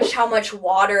misjudged how much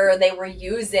water they were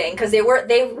using because they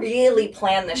really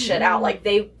planned this shit out. Like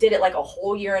they did it like a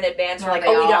whole year in advance. We're like,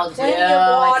 we got plenty of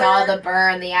water. It's all the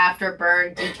burn, the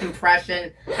afterburn,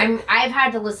 decompression. I've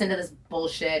had to listen to this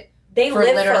bullshit. They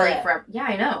live literally for it. Forever. Yeah,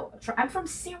 I know. I'm from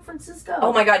San Francisco.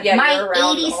 Oh my god, yeah. My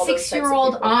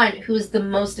 86-year-old aunt, who's the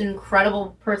most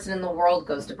incredible person in the world,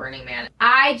 goes to Burning Man.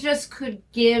 I just could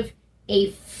give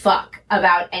a fuck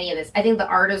about any of this. I think the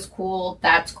art is cool.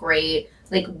 That's great.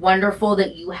 Like, wonderful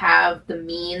that you have the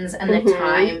means and the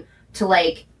time to,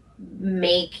 like,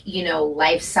 make,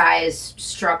 life-size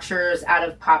structures out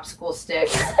of popsicle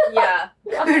sticks. Yeah.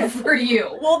 Good for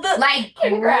you. Well,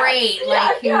 congrats. Great.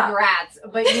 Congrats.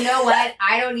 Yeah. But you know what?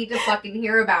 I don't need to fucking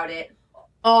hear about it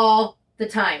all the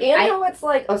time. And how it's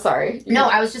like... Oh, sorry. No,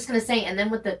 I was just going to say, and then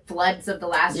with the floods of the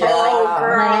last year, girl. What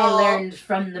I learned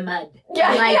from the mud.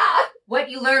 Yeah, What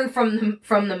you learn from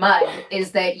the mud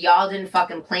is that y'all didn't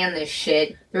fucking plan this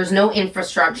shit. There's no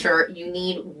infrastructure. You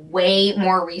need way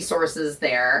more resources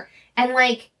there. And,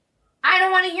 I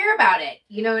don't want to hear about it.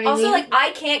 You know what I Also, mean? like,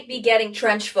 I can't be getting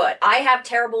trench foot. I have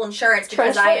terrible insurance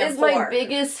because Trench I foot am is poor. my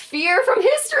biggest fear from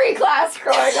history class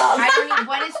growing up. I mean,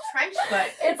 what is trench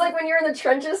foot? It's like when you're in the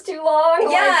trenches too long. Yeah,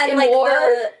 like, and in like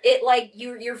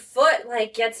war. your foot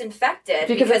like gets infected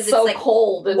because it's so like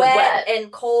cold and wet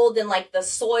and cold, and like the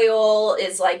soil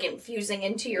is like infusing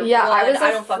into your blood. I was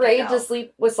don't fucking afraid know. to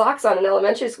sleep with socks on in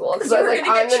elementary school because I was like,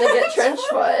 gonna I'm get gonna get trench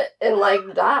foot and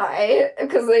like die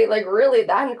because they like really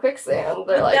that in quicksand.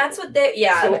 They're like, that's what they.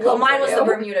 Yeah, gonna well, come mine for was you. the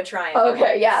Bermuda Triangle.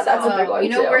 Okay, yeah, that's a big one You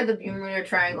know too. where the Bermuda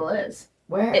Triangle is?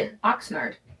 Where?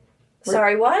 Oxnard.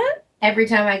 Sorry, what? Every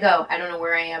time I go, I don't know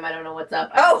where I am. I don't know what's up.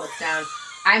 I don't know what's down.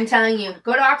 I'm telling you,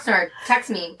 go to Oxnard. Text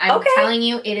me. I'm telling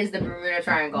you, it is the Bermuda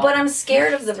Triangle. But I'm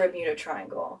scared of the Bermuda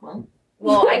Triangle.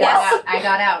 Well, I guess I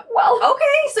got out. Well,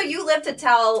 okay, so you live to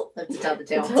tell. Live to tell the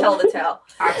tale. Tell the tale.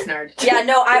 Oxnard. Yeah,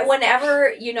 no,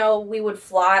 whenever, we would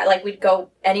fly, like, we'd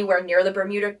go anywhere near the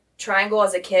Bermuda Triangle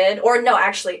as a kid, or no,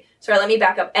 actually, sorry, let me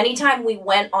back up. Anytime we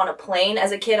went on a plane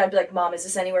as a kid, I'd be like, Mom, is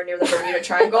this anywhere near the Bermuda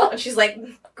Triangle? And she's like,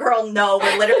 girl, no,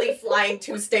 we're literally flying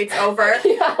 2 states over.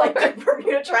 yeah, Like, the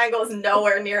Bermuda Triangle is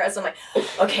nowhere near us. I'm like,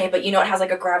 okay, but it has,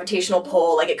 like, a gravitational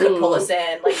pull. Like, it could pull us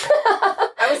in. Like,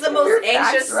 I was the most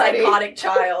anxious, psychotic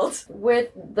child. with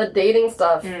the dating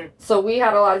stuff, so we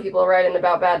had a lot of people writing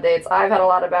about bad dates. I've had a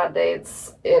lot of bad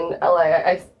dates in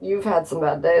LA. You've had some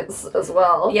bad dates as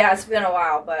well. Yeah, it's been a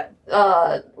while, but...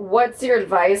 What's your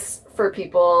advice for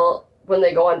people when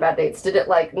they go on bad dates? Did it,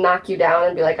 like, knock you down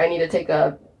and be like, I need to take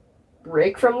a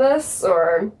break from this,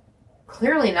 or...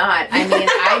 Clearly not. I mean,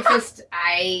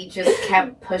 I just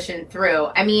kept pushing through.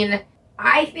 I mean,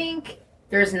 I think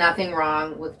there's nothing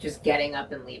wrong with just getting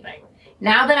up and leaving.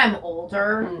 Now that I'm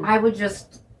older,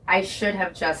 I should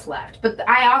have just left. But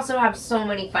I also have so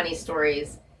many funny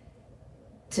stories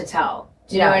to tell.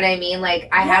 Do you know what I mean? Like,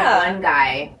 I had one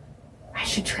guy, I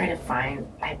should try to find,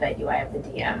 I bet you I have the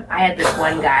DM. I had this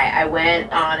one guy, I went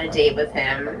on a date with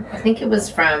him. I think it was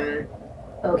from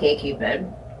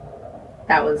OkCupid.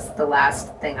 That was the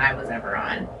last thing I was ever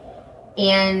on.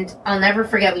 And I'll never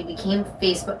forget, we became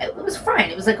Facebook. It was fine.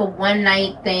 It was like a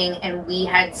one-night thing, and we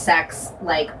had sex,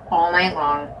 like, all night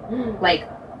long. Like,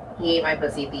 he ate my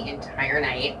pussy the entire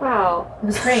night. Wow. It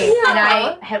was great. And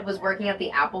I was working at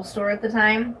the Apple store at the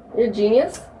time. You're a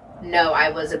genius? No,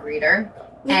 I was a greeter.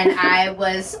 And I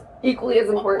was equally as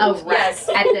important. a wreck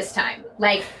at this time.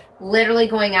 Like, literally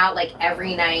going out, like,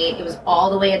 every night. It was all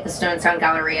the way at the Stonestown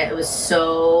Galleria. It was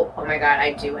so... Oh, my God,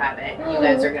 I do have it. You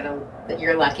guys are gonna...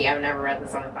 You're lucky. I've never read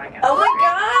this on the podcast. Oh,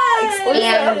 my God!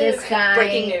 And this guy...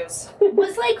 Breaking news.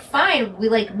 was, like, fine. We,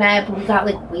 like, met, but we got,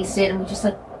 like, wasted, and we just,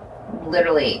 like,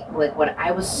 literally, like, what...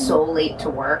 I was so late to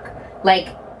work.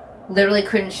 Like, literally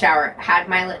couldn't shower. Had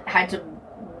to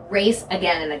race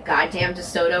again in a goddamn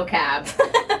DeSoto cab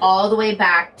all the way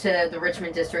back to the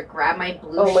Richmond district, grab my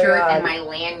blue shirt and my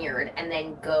lanyard, and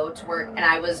then go to work. And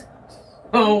I was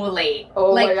so late.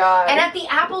 Oh, my God. And at the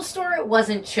Apple store, it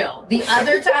wasn't chill. The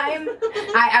other time,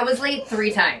 I was late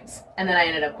 3 times, and then I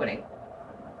ended up quitting.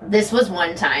 This was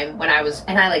one time when I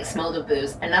like smelled of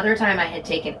booze. Another time I had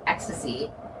taken ecstasy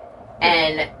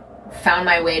and found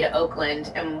my way to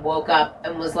Oakland and woke up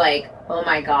and was like, oh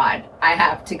my God, I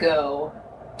have to go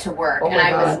to work. And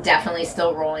I was definitely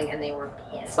still rolling, and they were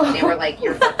pissed. They were like,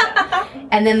 you're fucked up.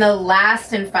 And then the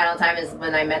last and final time is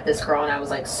when I met this girl, and I was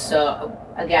like,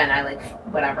 again, I like,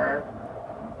 whatever,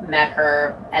 met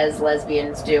her as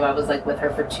lesbians do. I was like with her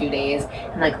for 2 days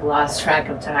and like lost track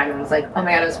of time and was like, oh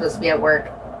my God, I was supposed to be at work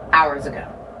hours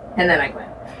ago. And then I quit.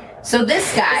 So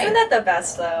this guy... Isn't that the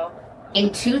best, though?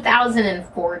 In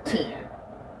 2014,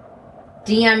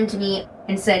 DM'd me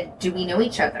and said, do we know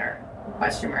each other? ?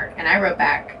 And I wrote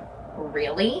back,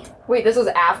 really? Wait, this was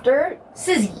after? This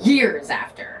is years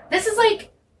after. This is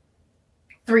like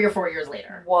 3 or 4 years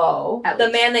later. Whoa.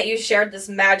 The man that you shared this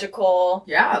magical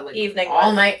like evening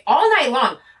all with. all night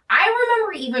long. I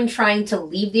remember even trying to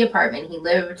leave the apartment. He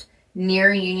lived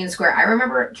near Union Square. I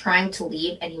remember trying to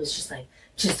leave, and he was just like,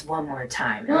 just one more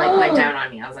time, and like went down on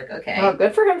me. I was like, okay. Oh,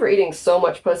 good for him for eating so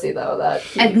much pussy, though.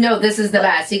 And no, this is the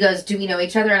best. He goes, do we know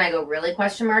each other? And I go, really? ?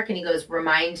 And he goes,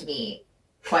 remind me ?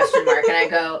 And I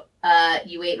go,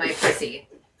 you ate my pussy.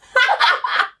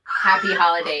 Happy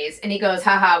holidays. And he goes,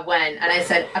 haha, when? And I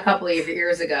said, a couple of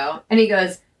years ago. And he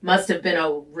goes, must have been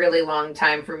a really long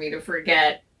time for me to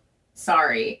forget.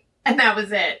 Sorry. And that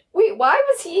was it. Wait, why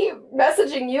was he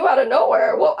messaging you out of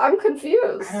nowhere? Well, I'm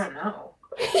confused. I don't know.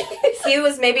 He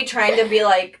was maybe trying to be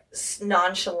like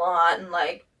nonchalant and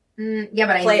like yeah,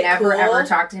 but I never ever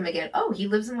talked to him again. Oh, he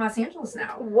lives in Los Angeles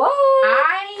now. What?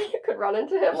 I could run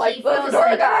into him like the feels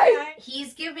fedora like guy.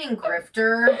 He's giving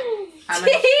grifter.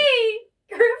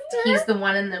 grifter. He's the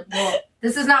one in the... Well,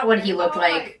 this is not what he looked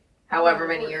like however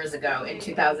many years ago in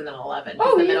 2011.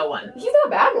 He's the middle one. He's not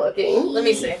bad looking. Let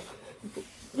me see.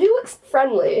 He looks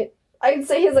friendly. I'd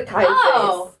say he has a kind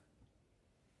face.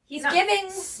 He's giving...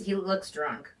 He looks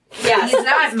drunk. Yeah, he's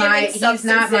not my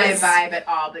vibe at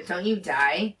all, but don't you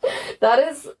die? That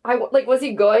is... was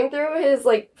he going through his,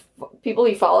 people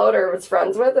he followed or was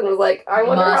friends with and was like, I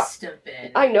wonder... Must have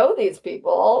been. I know these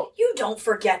people. You don't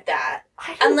forget that.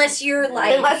 Unless you're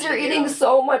Unless you're eating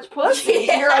so much pussy.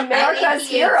 Yeah. You're America's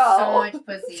hero. So much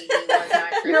pussy. He was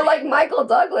not You're like Michael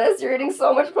Douglas. You're eating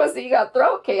so much pussy, you got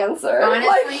throat cancer.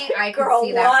 Honestly, I can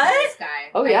see that from this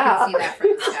guy. Oh, yeah. I can see that from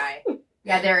this guy.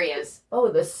 Yeah, there he is.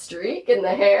 Oh, the streak in the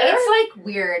hair. It's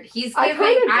weird. He's giving.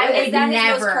 Is that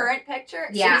his most current picture?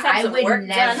 Yeah, so I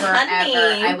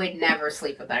would never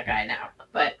sleep with that guy now.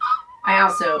 But I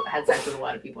also had sex with a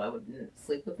lot of people I wouldn't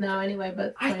sleep with now anyway.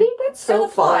 But I think that's so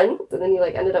fun. And then you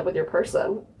ended up with your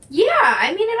person. Yeah,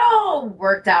 I mean, it all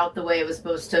worked out the way it was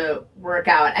supposed to work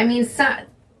out. I mean,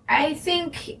 I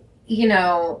think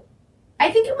I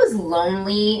think it was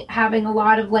lonely having a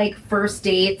lot of first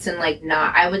dates and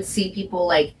I would see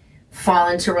people fall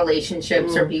into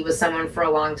relationships or be with someone for a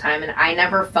long time, and I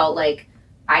never felt like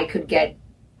I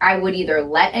would either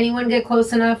let anyone get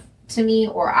close enough to me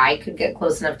or I could get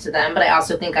close enough to them. But I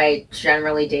also think I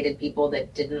generally dated people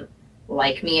that didn't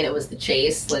like me, and it was the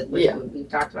chase, we've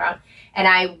talked about. And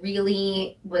I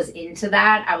really was into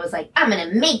that. I was like, I'm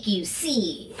gonna make you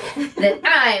see that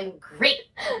I'm great.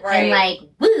 Right. And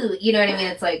woo, you know what I mean?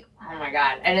 It's oh my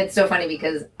God. And it's so funny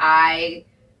because I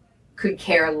could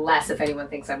care less if anyone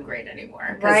thinks I'm great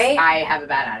anymore. Right. I have a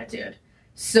bad attitude.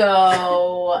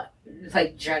 So,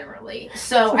 generally.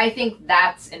 So I think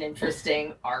that's an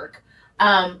interesting arc.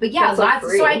 But yeah, so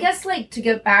I guess, to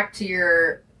get back to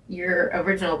your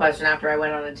original question after I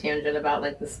went on a tangent about,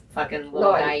 this fucking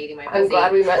little guy eating my pussy. I'm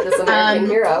glad we met this American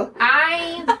hero.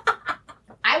 I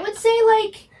would say,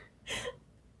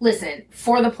 listen,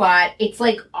 for the plot, it's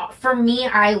for me,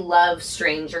 I love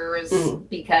strangers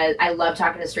because I love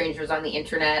talking to strangers on the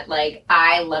internet.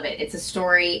 I love it. It's a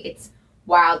story. It's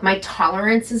wild. My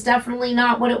tolerance is definitely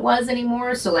not what it was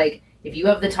anymore. So, if you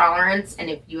have the tolerance and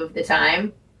if you have the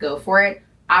time, go for it.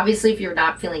 Obviously, if you're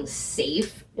not feeling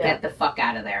safe, get the fuck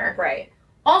out of there. Right.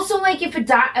 Also, if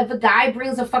a guy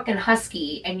brings a fucking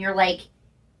husky and you're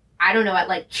I don't know,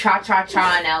 at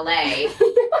Cha-Cha-Cha in LA,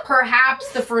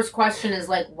 perhaps the first question is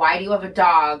why do you have a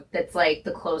dog that's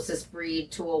the closest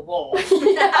breed to a wolf?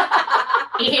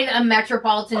 In a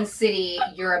metropolitan city,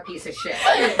 you're a piece of shit.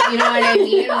 You know what I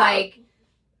mean?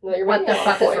 What the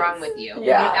fuck is wrong with you?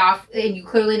 Yeah. And you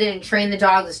clearly didn't train the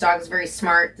dog. This dog is very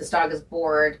smart. This dog is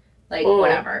bored.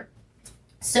 Whatever.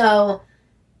 So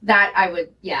that I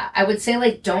would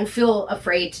say don't feel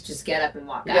afraid to just get up and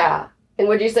walk out. Yeah. And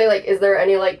would you say is there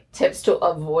any tips to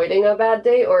avoiding a bad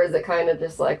date, or is it kind of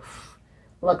just luck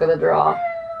of the draw?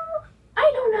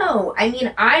 I don't know. I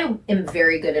mean, I am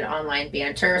very good at online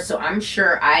banter, so I'm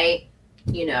sure I,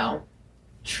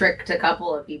 tricked a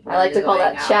couple of people. I like to call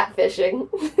that chat fishing.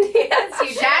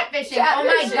 Yes, chat fishing. Oh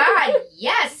my God,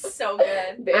 yes. So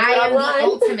good. I am the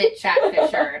ultimate chat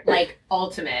fisher.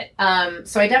 Ultimate.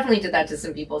 So I definitely did that to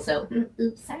some people, so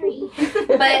oops, sorry.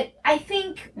 But I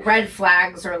think red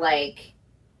flags are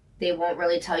they won't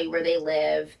really tell you where they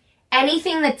live.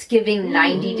 Anything that's giving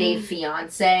 90 Day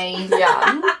Fiance,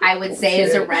 I would say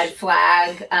is a red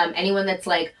flag. Anyone that's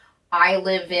I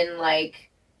live in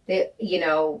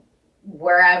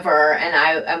wherever, and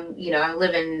I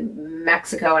live in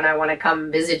Mexico and I want to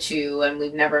come visit you and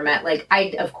we've never met.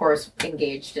 I, of course,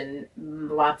 engaged in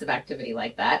lots of activity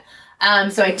like that.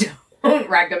 So I don't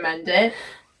recommend it.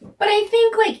 But I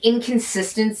think,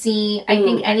 inconsistency, I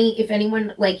think if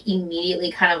anyone,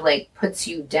 immediately kind of, puts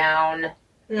you down...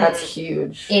 That's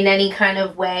huge. In any kind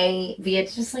of way,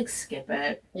 just skip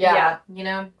it. Yeah.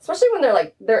 Especially when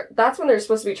that's when they're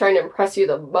supposed to be trying to impress you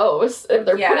the most. If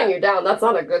they're putting you down, that's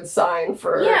not a good sign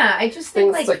for I just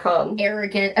think things to come.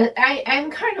 Arrogant. I'm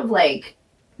kind of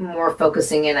more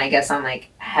focusing in, I guess, on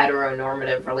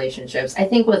heteronormative relationships. I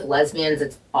think with lesbians,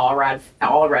 it's all red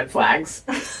flags.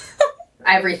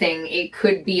 Everything, it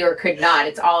could be or could not.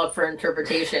 It's all up for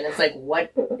interpretation. It's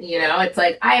what, it's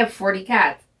I have 40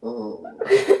 cats. Ooh.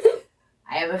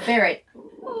 I have a ferret.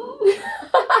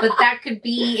 But that could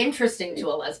be interesting to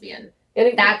a lesbian.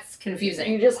 That's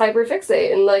confusing. You just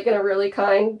hyperfixate in a really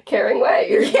kind, caring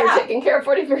way. You're taking care of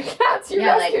 40 of your cats. You're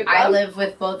I live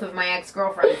with both of my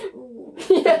ex-girlfriends.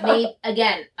 Maybe,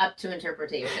 again, up to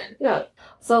interpretation. Yeah.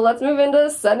 So let's move into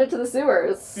Send It to the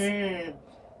Sewers.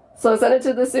 So Send It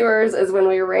to the Sewers is when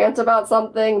we rant about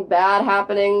something bad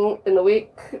happening in the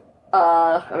week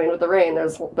I mean, with the rain,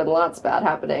 there's been lots bad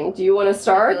happening. Do you want to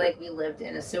start? I feel like we lived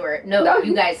in a sewer. No,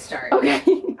 you guys start. Okay.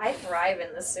 I thrive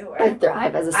in the sewer. I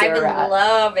thrive as a sewer I've been rat.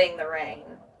 loving the rain.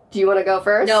 Do you want to go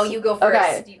first? No, you go first.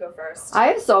 Okay. You go first. I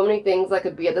have so many things that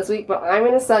could be it this week, but I'm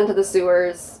going to send to the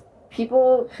sewers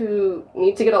people who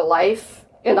need to get a life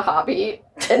and a hobby.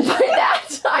 And by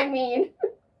that, I mean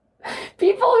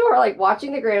people who are like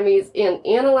watching the Grammys and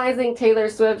analyzing Taylor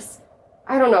Swift's,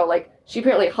 I don't know, like she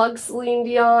apparently hugged Celine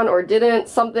Dion or didn't,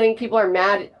 something. People are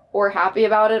mad or happy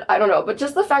about it. I don't know. But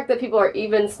just the fact that people are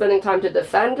even spending time to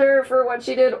defend her for what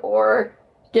she did or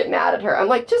get mad at her. I'm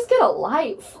like, just get a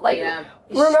life. Like,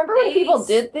 remember when people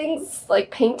did things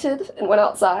like painted and went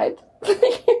outside?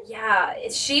 Yeah,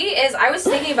 she is. I was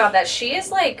thinking about that. She is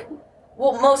like,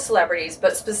 well, most celebrities,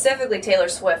 but specifically Taylor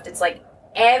Swift, it's like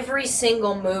every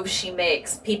single move she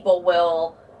makes, people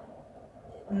will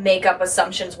make up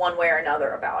assumptions one way or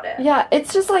another about it. Yeah,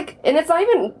 it's just like, and it's not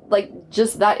even like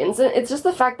just that incident. It's just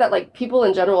the fact that like people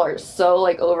in general are so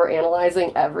like over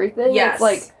analyzing everything. Yes. It's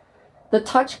like the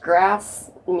touch grass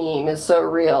meme is so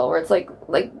real, where it's like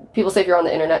people say if you're on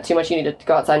the internet too much, you need to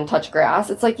go outside and touch grass.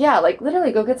 It's like, yeah, like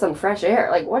literally go get some fresh air.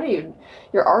 Like, what are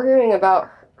you're arguing about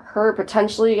her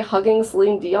potentially hugging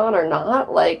Celine Dion or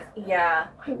not? Like, yeah,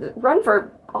 run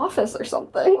for office or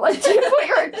something. Like, to put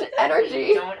your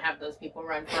energy. Don't have those people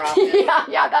run for office.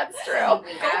 yeah, that's true. Go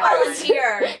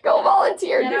volunteer. Go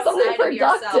volunteer. Get Do something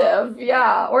productive.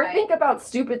 Yeah, or right. think about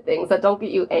stupid things that don't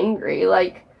get you angry.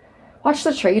 Like, watch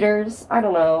The Traitors. I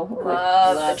don't know.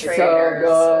 Love The so Traitors.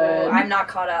 good. I'm not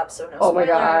caught up, so no Oh my spoilers.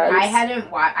 God. I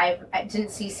hadn't watched. I didn't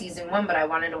see season 1, but I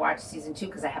wanted to watch season 2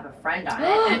 because I have a friend on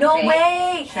it. No MJ.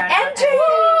 way! Shout out MJ!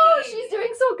 Oh, she's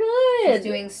doing so good. She's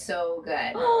doing so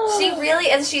good. She really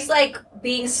is. She's like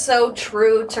being so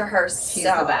true to herself. She's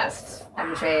the best.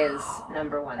 MJ is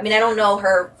number one. I mean, I don't know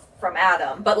her from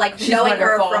Adam, but like She's knowing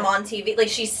wonderful. her from on TV, like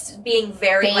she's being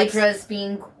very Phaedra's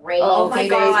being great. Oh my Phaedra's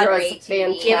God. great TV.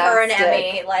 Fantastic. give her an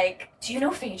Emmy. Like, do you know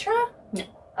Phaedra? No.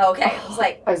 Okay, I was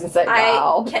like, I was gonna say,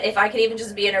 wow. if I could even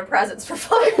just be in her presence for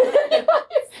 5 minutes.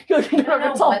 You're like, I don't know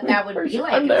never told what me that would be first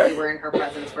like time if there. we were in her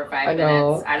presence for 5 I know.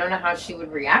 minutes. I don't know how she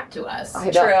would react to us. I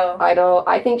True. don't.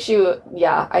 I think she would.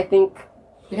 Yeah, I think.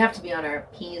 We'd have to be on our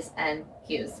P's and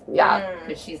Q's. Yeah.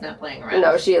 Because she's not playing around.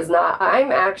 No, she is not.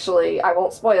 I'm actually, I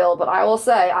won't spoil, but I will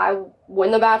say,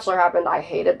 when The Bachelor happened, I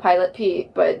hated Pilot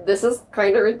Pete, but this is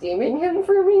kind of redeeming him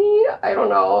for me. I don't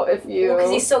know if you... Because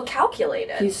he's so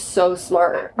calculated. He's so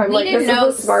smart. I'm We like, didn't this know-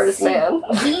 is the smartest man.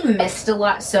 We missed a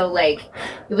lot. So, like,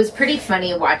 it was pretty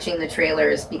funny watching the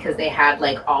trailers because they had,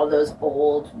 like, all those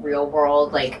old real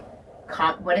world, like,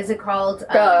 what is it called?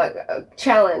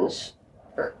 Challenge.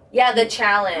 Yeah, the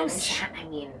challenge. I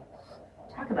mean,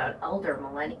 talk about elder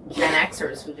Gen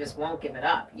Xers who just won't give it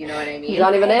up. You know what I mean?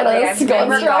 Johnny Bananas. I've going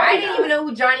never- strong. I didn't even know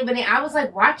who Johnny Bananas. I was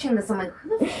like watching this. I'm like,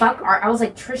 who the fuck are? I was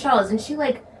like, Trishelle, isn't she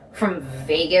like from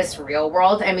Vegas, real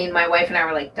world? I mean, my wife and I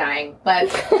were like dying, but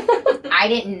I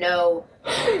didn't know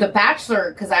The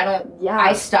Bachelor because Yeah.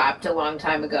 I stopped a long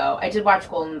time ago. I did watch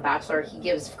Golden Bachelor. He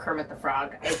gives Kermit the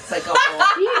Frog. It's like a whole.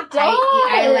 He does.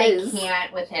 I like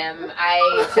can't with him.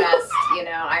 I just,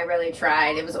 I really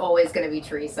tried. It was always going to be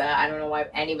Teresa. I don't know why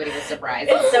anybody was surprised.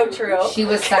 It's so true. She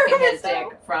was sucking his dick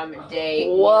from day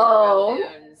Whoa.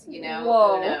 noons,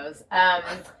 Whoa. who knows.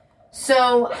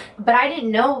 So, but I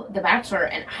didn't know The Bachelor,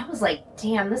 and I was like,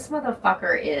 damn, this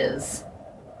motherfucker is,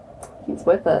 He's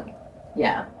with it.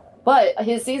 yeah. But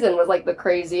his season was like the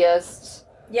craziest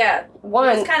Yeah. one.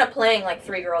 He was kind of playing like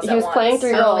 3 girls He at was once. playing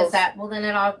 3 Oh, girls. is that, well then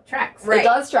it all tracks. Right. It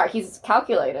does track. He's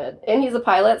calculated. And he's a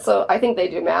pilot, so I think they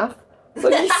do math. So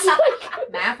he's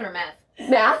like, Math or meth?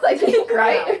 math, I think,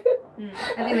 right?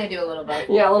 I think they do a little bit.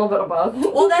 Yeah, a little bit of both.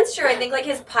 Well, that's true. I think like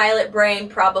his pilot brain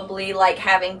probably like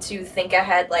having to think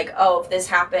ahead, like, oh, if this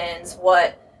happens,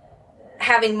 what?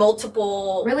 Having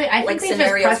multiple Really, I think like they just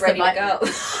scenarios press the ready to button. go.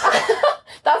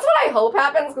 That's what I hope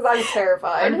happens because I'm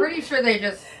terrified. I'm pretty sure they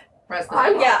just press the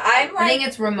I'm- button. Yeah, I'm I think like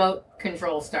it's remote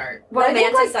control start. But I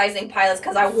think, like, romanticizing pilots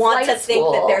because I want to flight think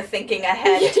that school. they're thinking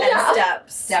ahead 10 Yeah.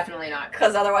 steps. Definitely not.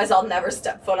 Because otherwise I'll never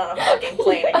step foot on a fucking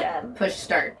plane again. Push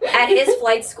start. At his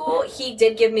flight school, he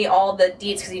did give me all the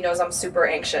deets because he knows I'm super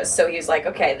anxious. So he's like,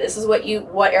 okay, this is what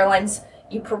airlines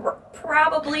you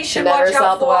probably should Never watch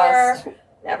out Southwest. for.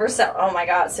 Never oh my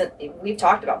god, we've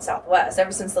talked about Southwest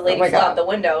ever since the lady my flew God. out the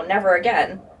window. Never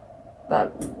again.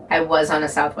 That... I was on a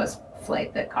Southwest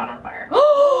flight that caught on fire.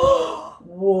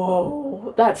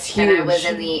 Whoa, that's huge. And I was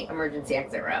in the emergency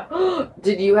exit row.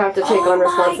 Did you have to take on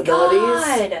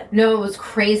responsibilities? God. No, it was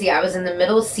crazy. I was in the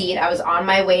middle seat. I was on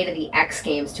my way to the X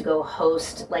Games to go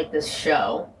host like this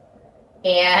show.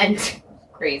 And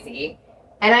crazy.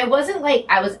 And I wasn't like,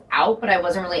 I was out, but I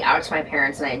wasn't really out to my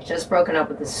parents. And I had just broken up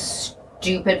with this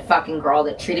stupid fucking girl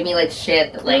that treated me like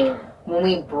shit. That like, when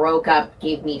we broke up,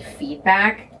 gave me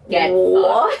feedback. Get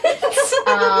what?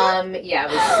 Yeah,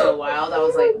 it was so wild. I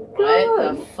was like,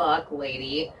 what the fuck,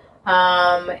 lady?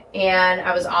 And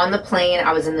I was on the plane.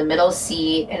 I was in the middle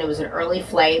seat, and it was an early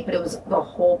flight, but it was, the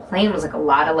whole plane was like a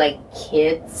lot of like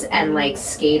kids and like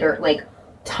like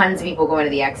tons of people going to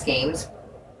the X Games.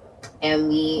 And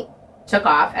we took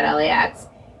off at LAX.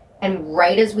 And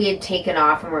right as we had taken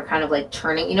off and we're kind of like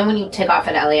turning, you know when you take off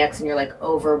at LAX and you're like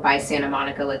over by Santa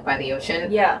Monica, like by the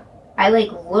ocean? Yeah. I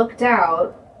like looked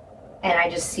out and I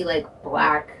just see like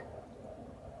black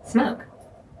smoke.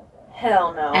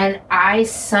 Hell no. And I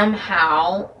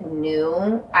somehow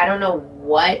knew, I don't know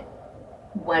what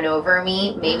went over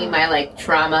me, maybe my like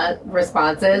trauma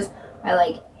responses. I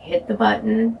like hit the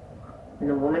button and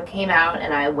the woman came out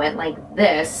and I went like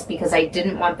this because I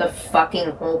didn't want the fucking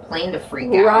whole plane to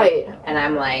freak out. Right. And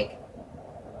I'm like,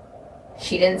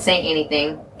 she didn't say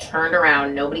anything, turned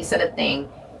around, nobody said a thing.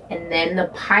 And then the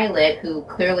pilot, who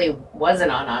clearly wasn't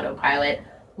on autopilot,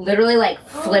 literally like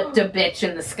flipped a bitch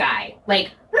in the sky. Like,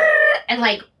 and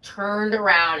like turned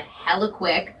around hella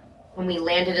quick when we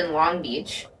landed in Long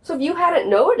Beach. So if you hadn't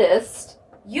noticed,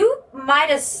 You might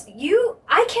have,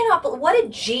 I cannot, what a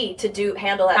G to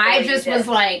handle that. I just was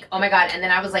like, oh my God. And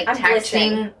then I was like I'm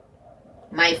texting glitching.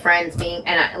 my friends and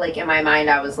I, like in my mind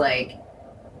I was like,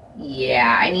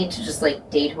 yeah, I need to just like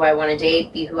date who I want to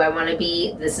date, be who I want to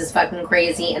be. This is fucking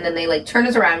crazy. And then they like turn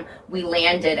us around. We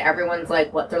landed. Everyone's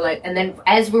like, what? They're like, and then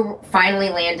as we finally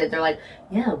landed, they're like,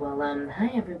 yeah, well,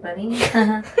 hi everybody.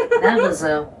 That was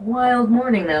a wild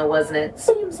morning though, wasn't it?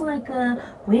 Seems like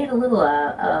we had a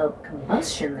little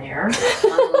combustion there on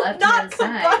the left hand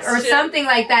side or something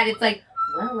like that. It's like,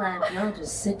 well, if y'all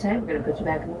just sit tight, we're going to put you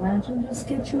back in the lounge and just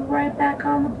get you right back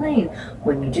on the plane.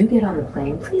 When you do get on the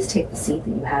plane, please take the seat that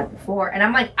you had before. And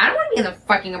I'm like, I don't want to be in the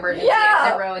fucking emergency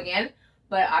exit row again.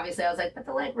 But obviously I was like, but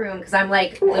the leg room, because I'm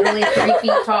like literally 3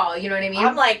 feet tall, you know what I mean?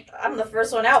 I'm like, I'm the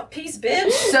first one out. Peace,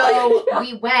 bitch. So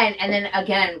we went, and then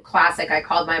again, classic, I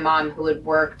called my mom who had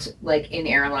worked like in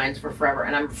airlines for forever,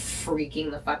 and I'm freaking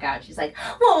the fuck out. She's like,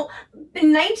 well,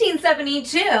 in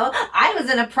 1972, I was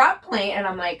in a prop plane, and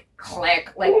I'm like,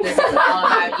 click, like this is all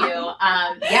about you.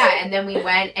 Yeah, and then we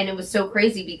went, and it was so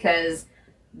crazy because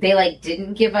they like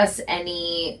didn't give us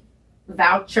any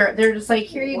voucher. They're just like,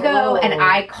 here you go. And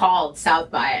I called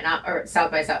South by, or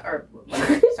sorry,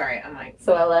 I'm like,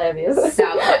 so LA of you.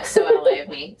 Southwest, so LA of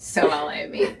me. So LA of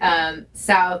me.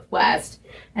 Southwest.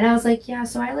 And I was like, yeah,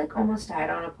 so I like almost died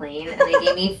on a plane, and they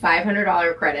gave me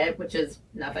 $500 credit, which is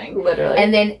nothing. Literally.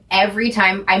 And then every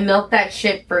time I milked that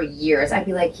shit for years, I'd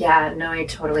be like, yeah, no, I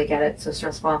totally get it. It's so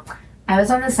stressful. I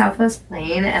was on the Southwest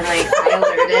plane, and like I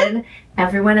alerted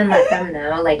everyone and let them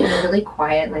know, like in a really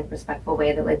quiet, like respectful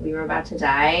way, that like we were about to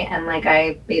die, and like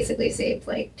I basically saved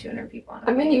like 200 people on a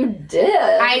plane. I mean, you did.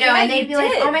 I know, Yeah, and they'd be like,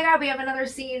 did. oh my God, we have another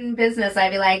seat in business.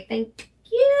 I'd be like, thank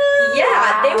you.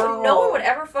 Yeah, no one would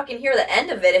ever fucking hear the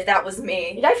end of it if that was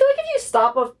me. Yeah, I feel like if you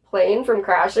stop a plane from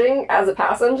crashing as a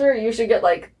passenger, you should get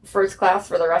like first class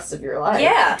for the rest of your life.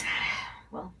 Yeah.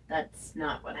 Well, that's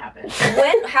not what happened.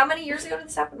 How many years ago did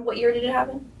this happen? What year did it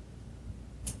happen?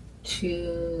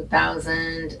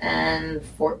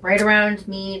 2004, right around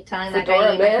me telling that guy Fedora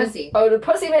to eat my man. pussy. Oh, the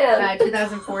pussy man.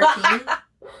 2014,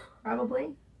 probably.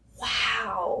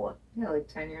 Wow. Yeah, like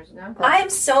 10 years ago. I am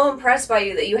so impressed by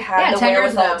you that you had the 10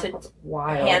 years wherewithal ago. to That's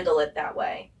wild. handle it that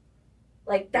way.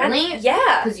 Like that. Really?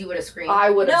 Yeah. Because you would have screamed. I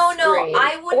would have No, screamed.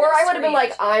 I wouldn't Or have I would have been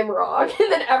like, I'm wrong.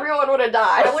 And then everyone would have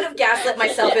died. I would have gaslit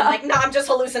myself and like, no, I'm just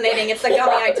hallucinating. It's the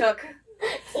gummy I took.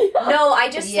 Yeah. No, I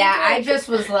just yeah, think, I like, just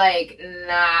was like,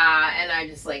 nah, and I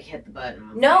just like hit the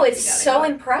button. No, Like, it's we gotta so go.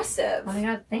 impressive. Oh my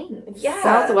God, thanks. Yeah.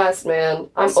 Southwest, man.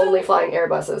 I'm Also- only flying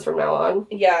Airbuses from now on.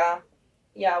 Yeah.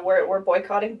 Yeah, we're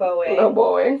boycotting Boeing. No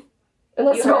Boeing.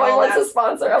 Unless You heard Boeing all wants that. to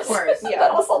sponsor us. Of course. Yeah.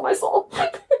 That'll sell my soul.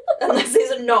 Unless they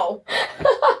said no.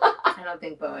 I don't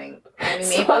think Boeing. I mean,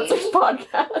 maybe. Sponsors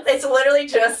podcast. It's literally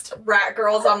just rat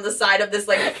girls on the side of this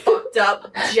like fucked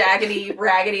up, jaggedy,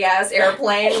 raggedy ass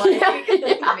airplane. Like,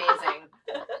 Amazing.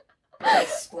 Like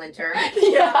Splinter.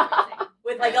 Yeah.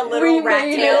 with like a little We rat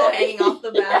made tail it. hanging off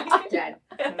the back. Dead.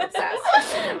 I'm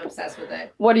obsessed. I'm obsessed with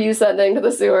it. What are you sending to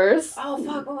the sewers? Oh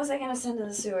fuck, what was I gonna send to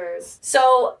the sewers?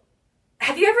 So,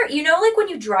 have you ever, you know, like when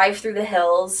you drive through the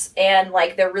hills and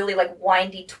like they're really like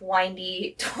windy,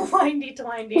 twindy,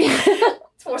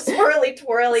 swirly,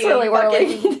 twirly, Really fucking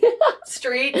whirly.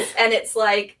 streets, and it's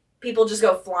like people just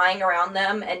go flying around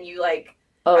them, and you like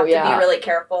Oh, have to yeah. be really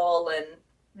careful, and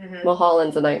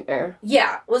Mulholland's a nightmare.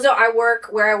 Yeah. Well, so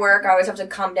where I work, I always have to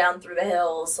come down through the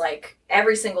hills, like,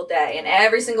 every single day. And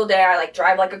every single day I, like,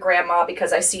 drive like a grandma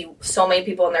because I see so many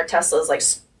people in their Teslas, like,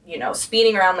 you know,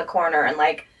 speeding around the corner. And,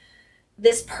 like,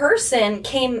 this person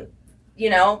came, you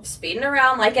know, speeding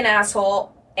around like an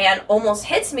asshole and almost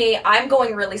hits me. I'm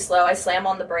going really slow. I slam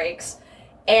on the brakes.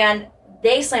 And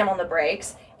they slam on the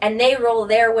brakes. And they roll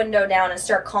their window down and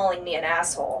start calling me an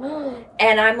asshole.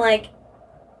 And I'm like,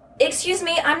 excuse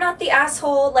me, I'm not the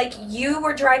asshole. Like, you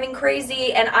were driving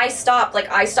crazy and I stopped. Like,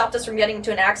 I stopped us from getting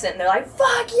into an accident. And they're like,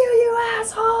 fuck you, you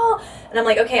asshole. And I'm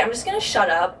like, okay, I'm just going to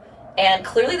shut up. And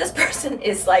clearly this person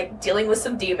is, like, dealing with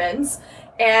some demons.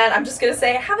 And I'm just going to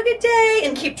say, have a good day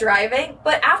and keep driving.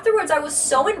 But afterwards, I was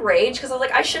so enraged because I was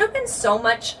like, I should have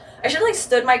like,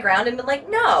 stood my ground and been like,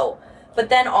 no. But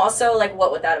then also, like,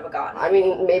 what would that have gotten? I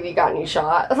mean, maybe gotten you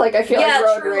shot. Like, I feel like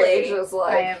road rage is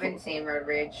like... I have insane road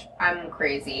rage. I'm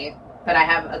crazy. But I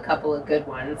have a couple of good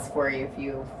ones for you if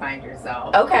you find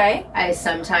yourself. Okay. I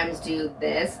sometimes do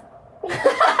this. Or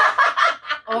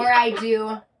I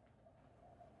do...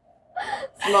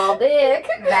 Small dick.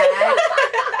 That.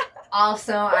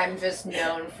 Also, I'm just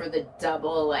known for the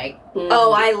double, like...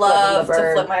 Oh, I love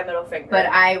to flip my middle finger. But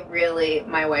I really...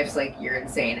 My wife's like, you're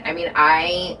insane. I mean,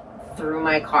 I... threw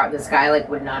my car. This guy, like,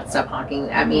 would not stop honking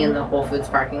at me in the Whole Foods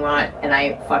parking lot, and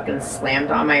I fucking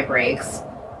slammed on my brakes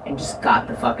and just got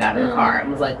the fuck out of the car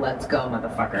and was like, let's go,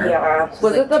 motherfucker. Yeah.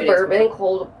 Was it the Burbank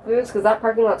Whole Foods? Because that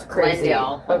parking lot's crazy.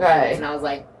 Glendale. Okay. And I was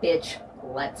like, bitch,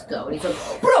 let's go. And he's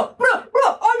like, bro,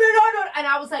 I don't. And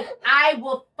I was like, I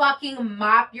will fucking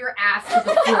mop your ass to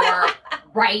the floor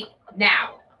right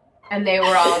now. And they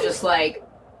were all just like,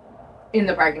 in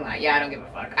the parking lot. Yeah, I don't give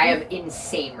a fuck. I have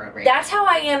insane road rage. That's how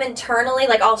I am internally.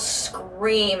 Like, I'll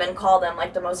scream and call them,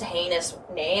 like, the most heinous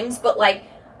names. But, like,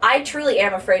 I truly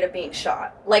am afraid of being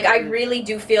shot. Like, I really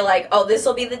do feel like, oh, this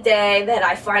will be the day that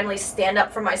I finally stand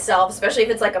up for myself, especially if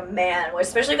it's, like, a man.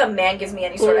 Especially if a man gives me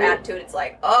any sort of attitude. It's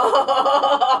like,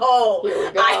 oh,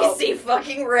 I see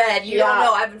fucking red. You don't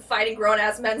know. I've been fighting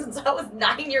grown-ass men since I was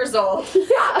 9 years old.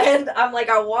 Yeah. And I'm like,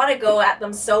 I want to go at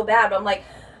them so bad. But I'm like,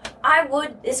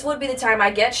 this would be the time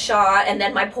I get shot, and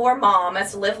then my poor mom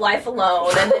has to live life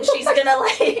alone, and then she's gonna,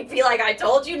 like, be like, I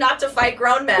told you not to fight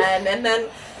grown men, and then,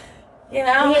 you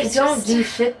know. I don't do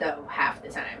shit, though, half the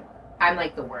time. I'm,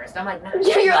 like, the worst. I'm like, no.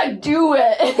 Yeah, you're like, do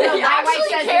it. No, you actually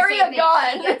carry a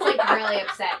gun. She gets, like, really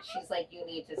upset. She's like, you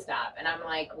need to stop. And I'm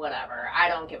like, whatever. I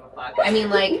don't give a fuck. I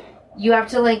mean, like, you have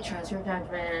to, like, trust your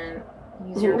judgment,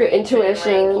 use your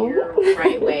intuition, like, your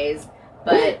right ways.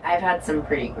 But I've had some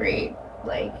pretty great,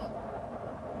 like,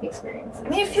 experiences. I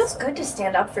mean, it feels good to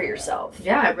stand up for yourself.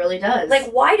 Yeah, it really does.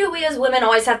 Like, why do we as women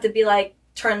always have to be like,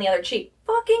 turn the other cheek?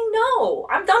 Fucking no.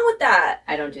 I'm done with that.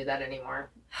 I don't do that anymore.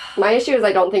 My issue is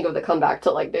I don't think of the comeback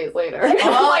till, like, days later.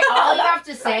 All you have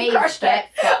to say is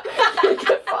get fucked.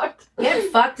 Get fucked.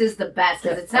 Get fucked is the best,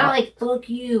 because it's not like, fuck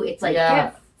you. It's like,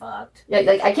 get fucked. Yeah,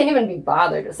 like, I can't even be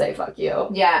bothered to say fuck you.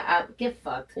 Yeah, get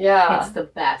fucked. Yeah. It's the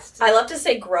best. I love to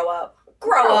say grow up.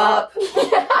 Grow up.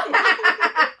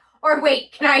 Or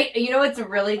wait, you know what's a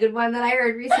really good one that I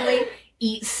heard recently?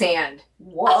 Eat sand.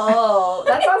 Whoa,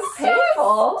 that sounds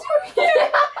painful. Yeah,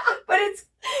 but it's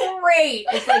great.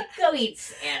 It's like, go eat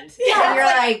sand. Yeah, and you're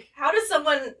like, how does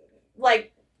someone,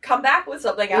 like, come back with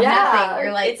something after Yeah, that?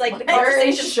 you're like, it's like the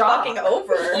conversation's fucking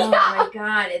over. oh my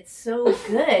god, it's so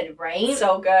good, right?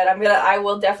 So good. I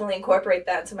will definitely incorporate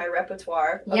that into my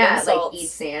repertoire of insults. Like eat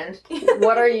sand.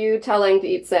 What are you telling to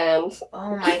eat sand?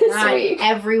 Oh my god,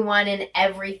 everyone and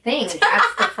everything.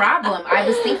 That's the problem. I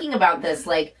was thinking about this,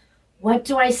 like, what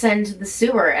do I send to the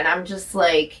sewer? And I'm just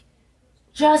like,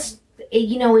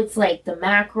 you know, it's like the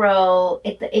macro,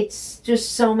 it's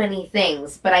just so many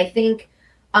things. But I think,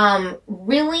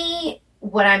 really,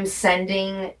 what I'm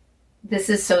sending, this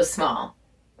is so small.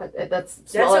 That's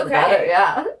smaller, okay. Better,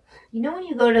 yeah. You know when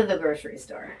you go to the grocery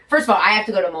store? First of all, I have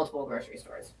to go to multiple grocery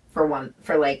stores for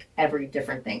like every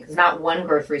different thing. Because not one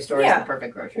grocery store is the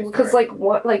perfect grocery store. Because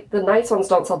the nice ones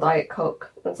don't sell Diet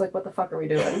Coke. It's like, what the fuck are we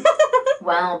doing?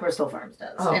 Well, Bristol Farms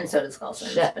does, and so does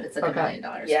Gelson's, but it's like $1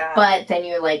 million. Yeah. But then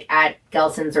you're like at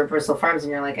Gelson's or Bristol Farms,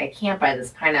 and you're like, I can't buy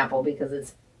this pineapple because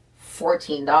it's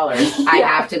 $14. I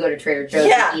have to go to Trader Joe's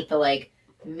and eat the like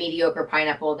mediocre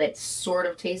pineapple that sort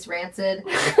of tastes rancid,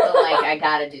 but like I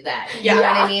gotta do that. You know what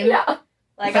I mean? Yeah.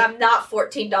 Like, I'm not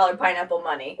 $14 pineapple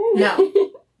money. No.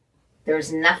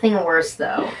 There's nothing worse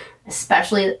though,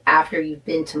 especially after you've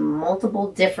been to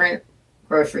multiple different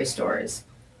grocery stores.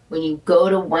 When you go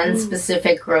to one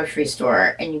specific grocery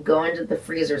store and you go into the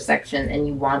freezer section and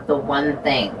you want the one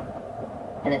thing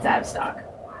and it's out of stock,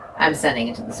 I'm sending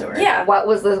it to the sewer. Yeah. What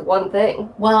was the one thing?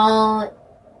 Well,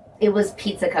 It was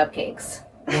pizza cupcakes.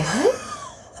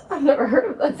 I've never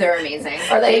heard of this. They're amazing.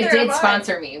 They did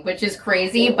sponsor me, which is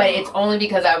crazy, but it's only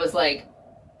because I was like,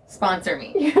 sponsor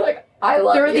me. You're like, I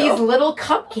love There are you. these little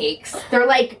cupcakes. They're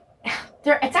like,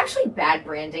 it's actually bad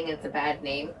branding. It's a bad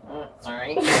name.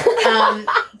 Sorry.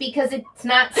 Because it's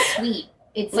not sweet.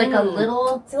 It's like a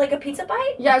little. Is it like a pizza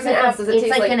bite? Yeah, I was gonna ask, does it it's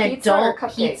taste like an pizza or adult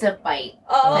cupcake? pizza bite.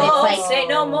 Oh, But it's like, say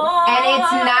no more. And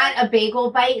it's not a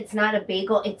bagel bite. It's not a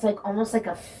bagel. It's like almost like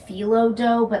a phyllo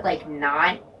dough, but like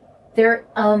not. They're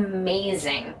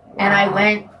amazing. Wow. And I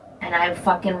went and I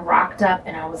fucking rocked up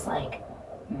and I was like,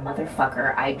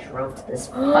 motherfucker, I drove to this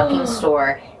fucking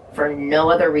store for no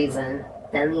other reason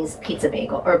than these pizza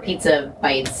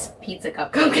bites, pizza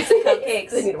cupcakes.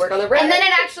 They need to work on the bread. And then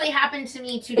it actually happened to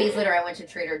me 2 days later. I went to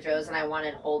Trader Joe's and I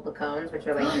wanted hold the cones, which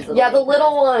are like these little the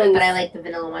little ones. But I like the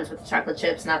vanilla ones with the chocolate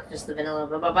chips, not just the vanilla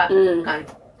blah blah blah. Gone.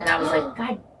 And I was like,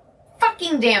 God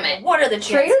fucking damn it. What are the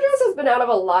chances? Trader Joe's has been out of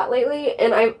a lot lately,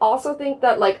 and I also think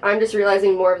that, like, I'm just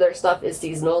realizing more of their stuff is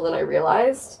seasonal than I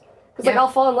realized. Because, like, I'll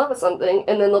fall in love with something,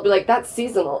 and then they'll be like, that's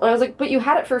seasonal. And I was like, but you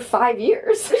had it for 5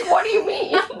 years. What do you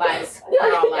mean? Lies.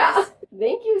 They're all lies. Yeah.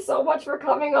 Thank you so much for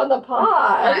coming on the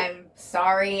pod. I'm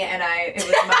sorry, and it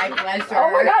was my pleasure.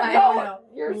 Oh my God, I don't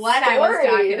know what I was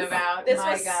talking about. This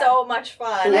was so much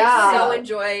fun. Yeah. I so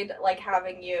enjoyed, like,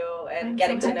 having you and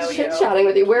getting to know you. Chit-chatting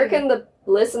with you. Where can the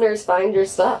listeners find your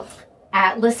stuff?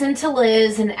 At Listen to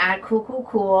Liz and at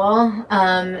Cool.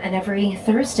 And every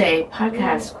Thursday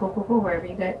podcast, Cool, wherever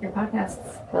you get your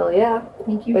podcasts. Hell yeah.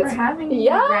 Thank you for having me,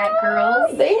 yeah, Rat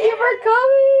Girls. Thank you for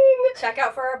coming. Check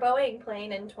out for our Boeing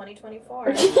plane in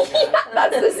 2024.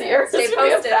 That's this year. Stay It's gonna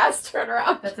be a posted. fast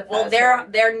turnaround. That's a Well,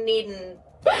 fast they're needing.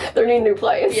 They're needing new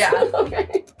planes. Yeah.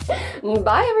 Okay.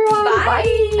 Bye, everyone. Bye.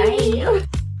 Bye.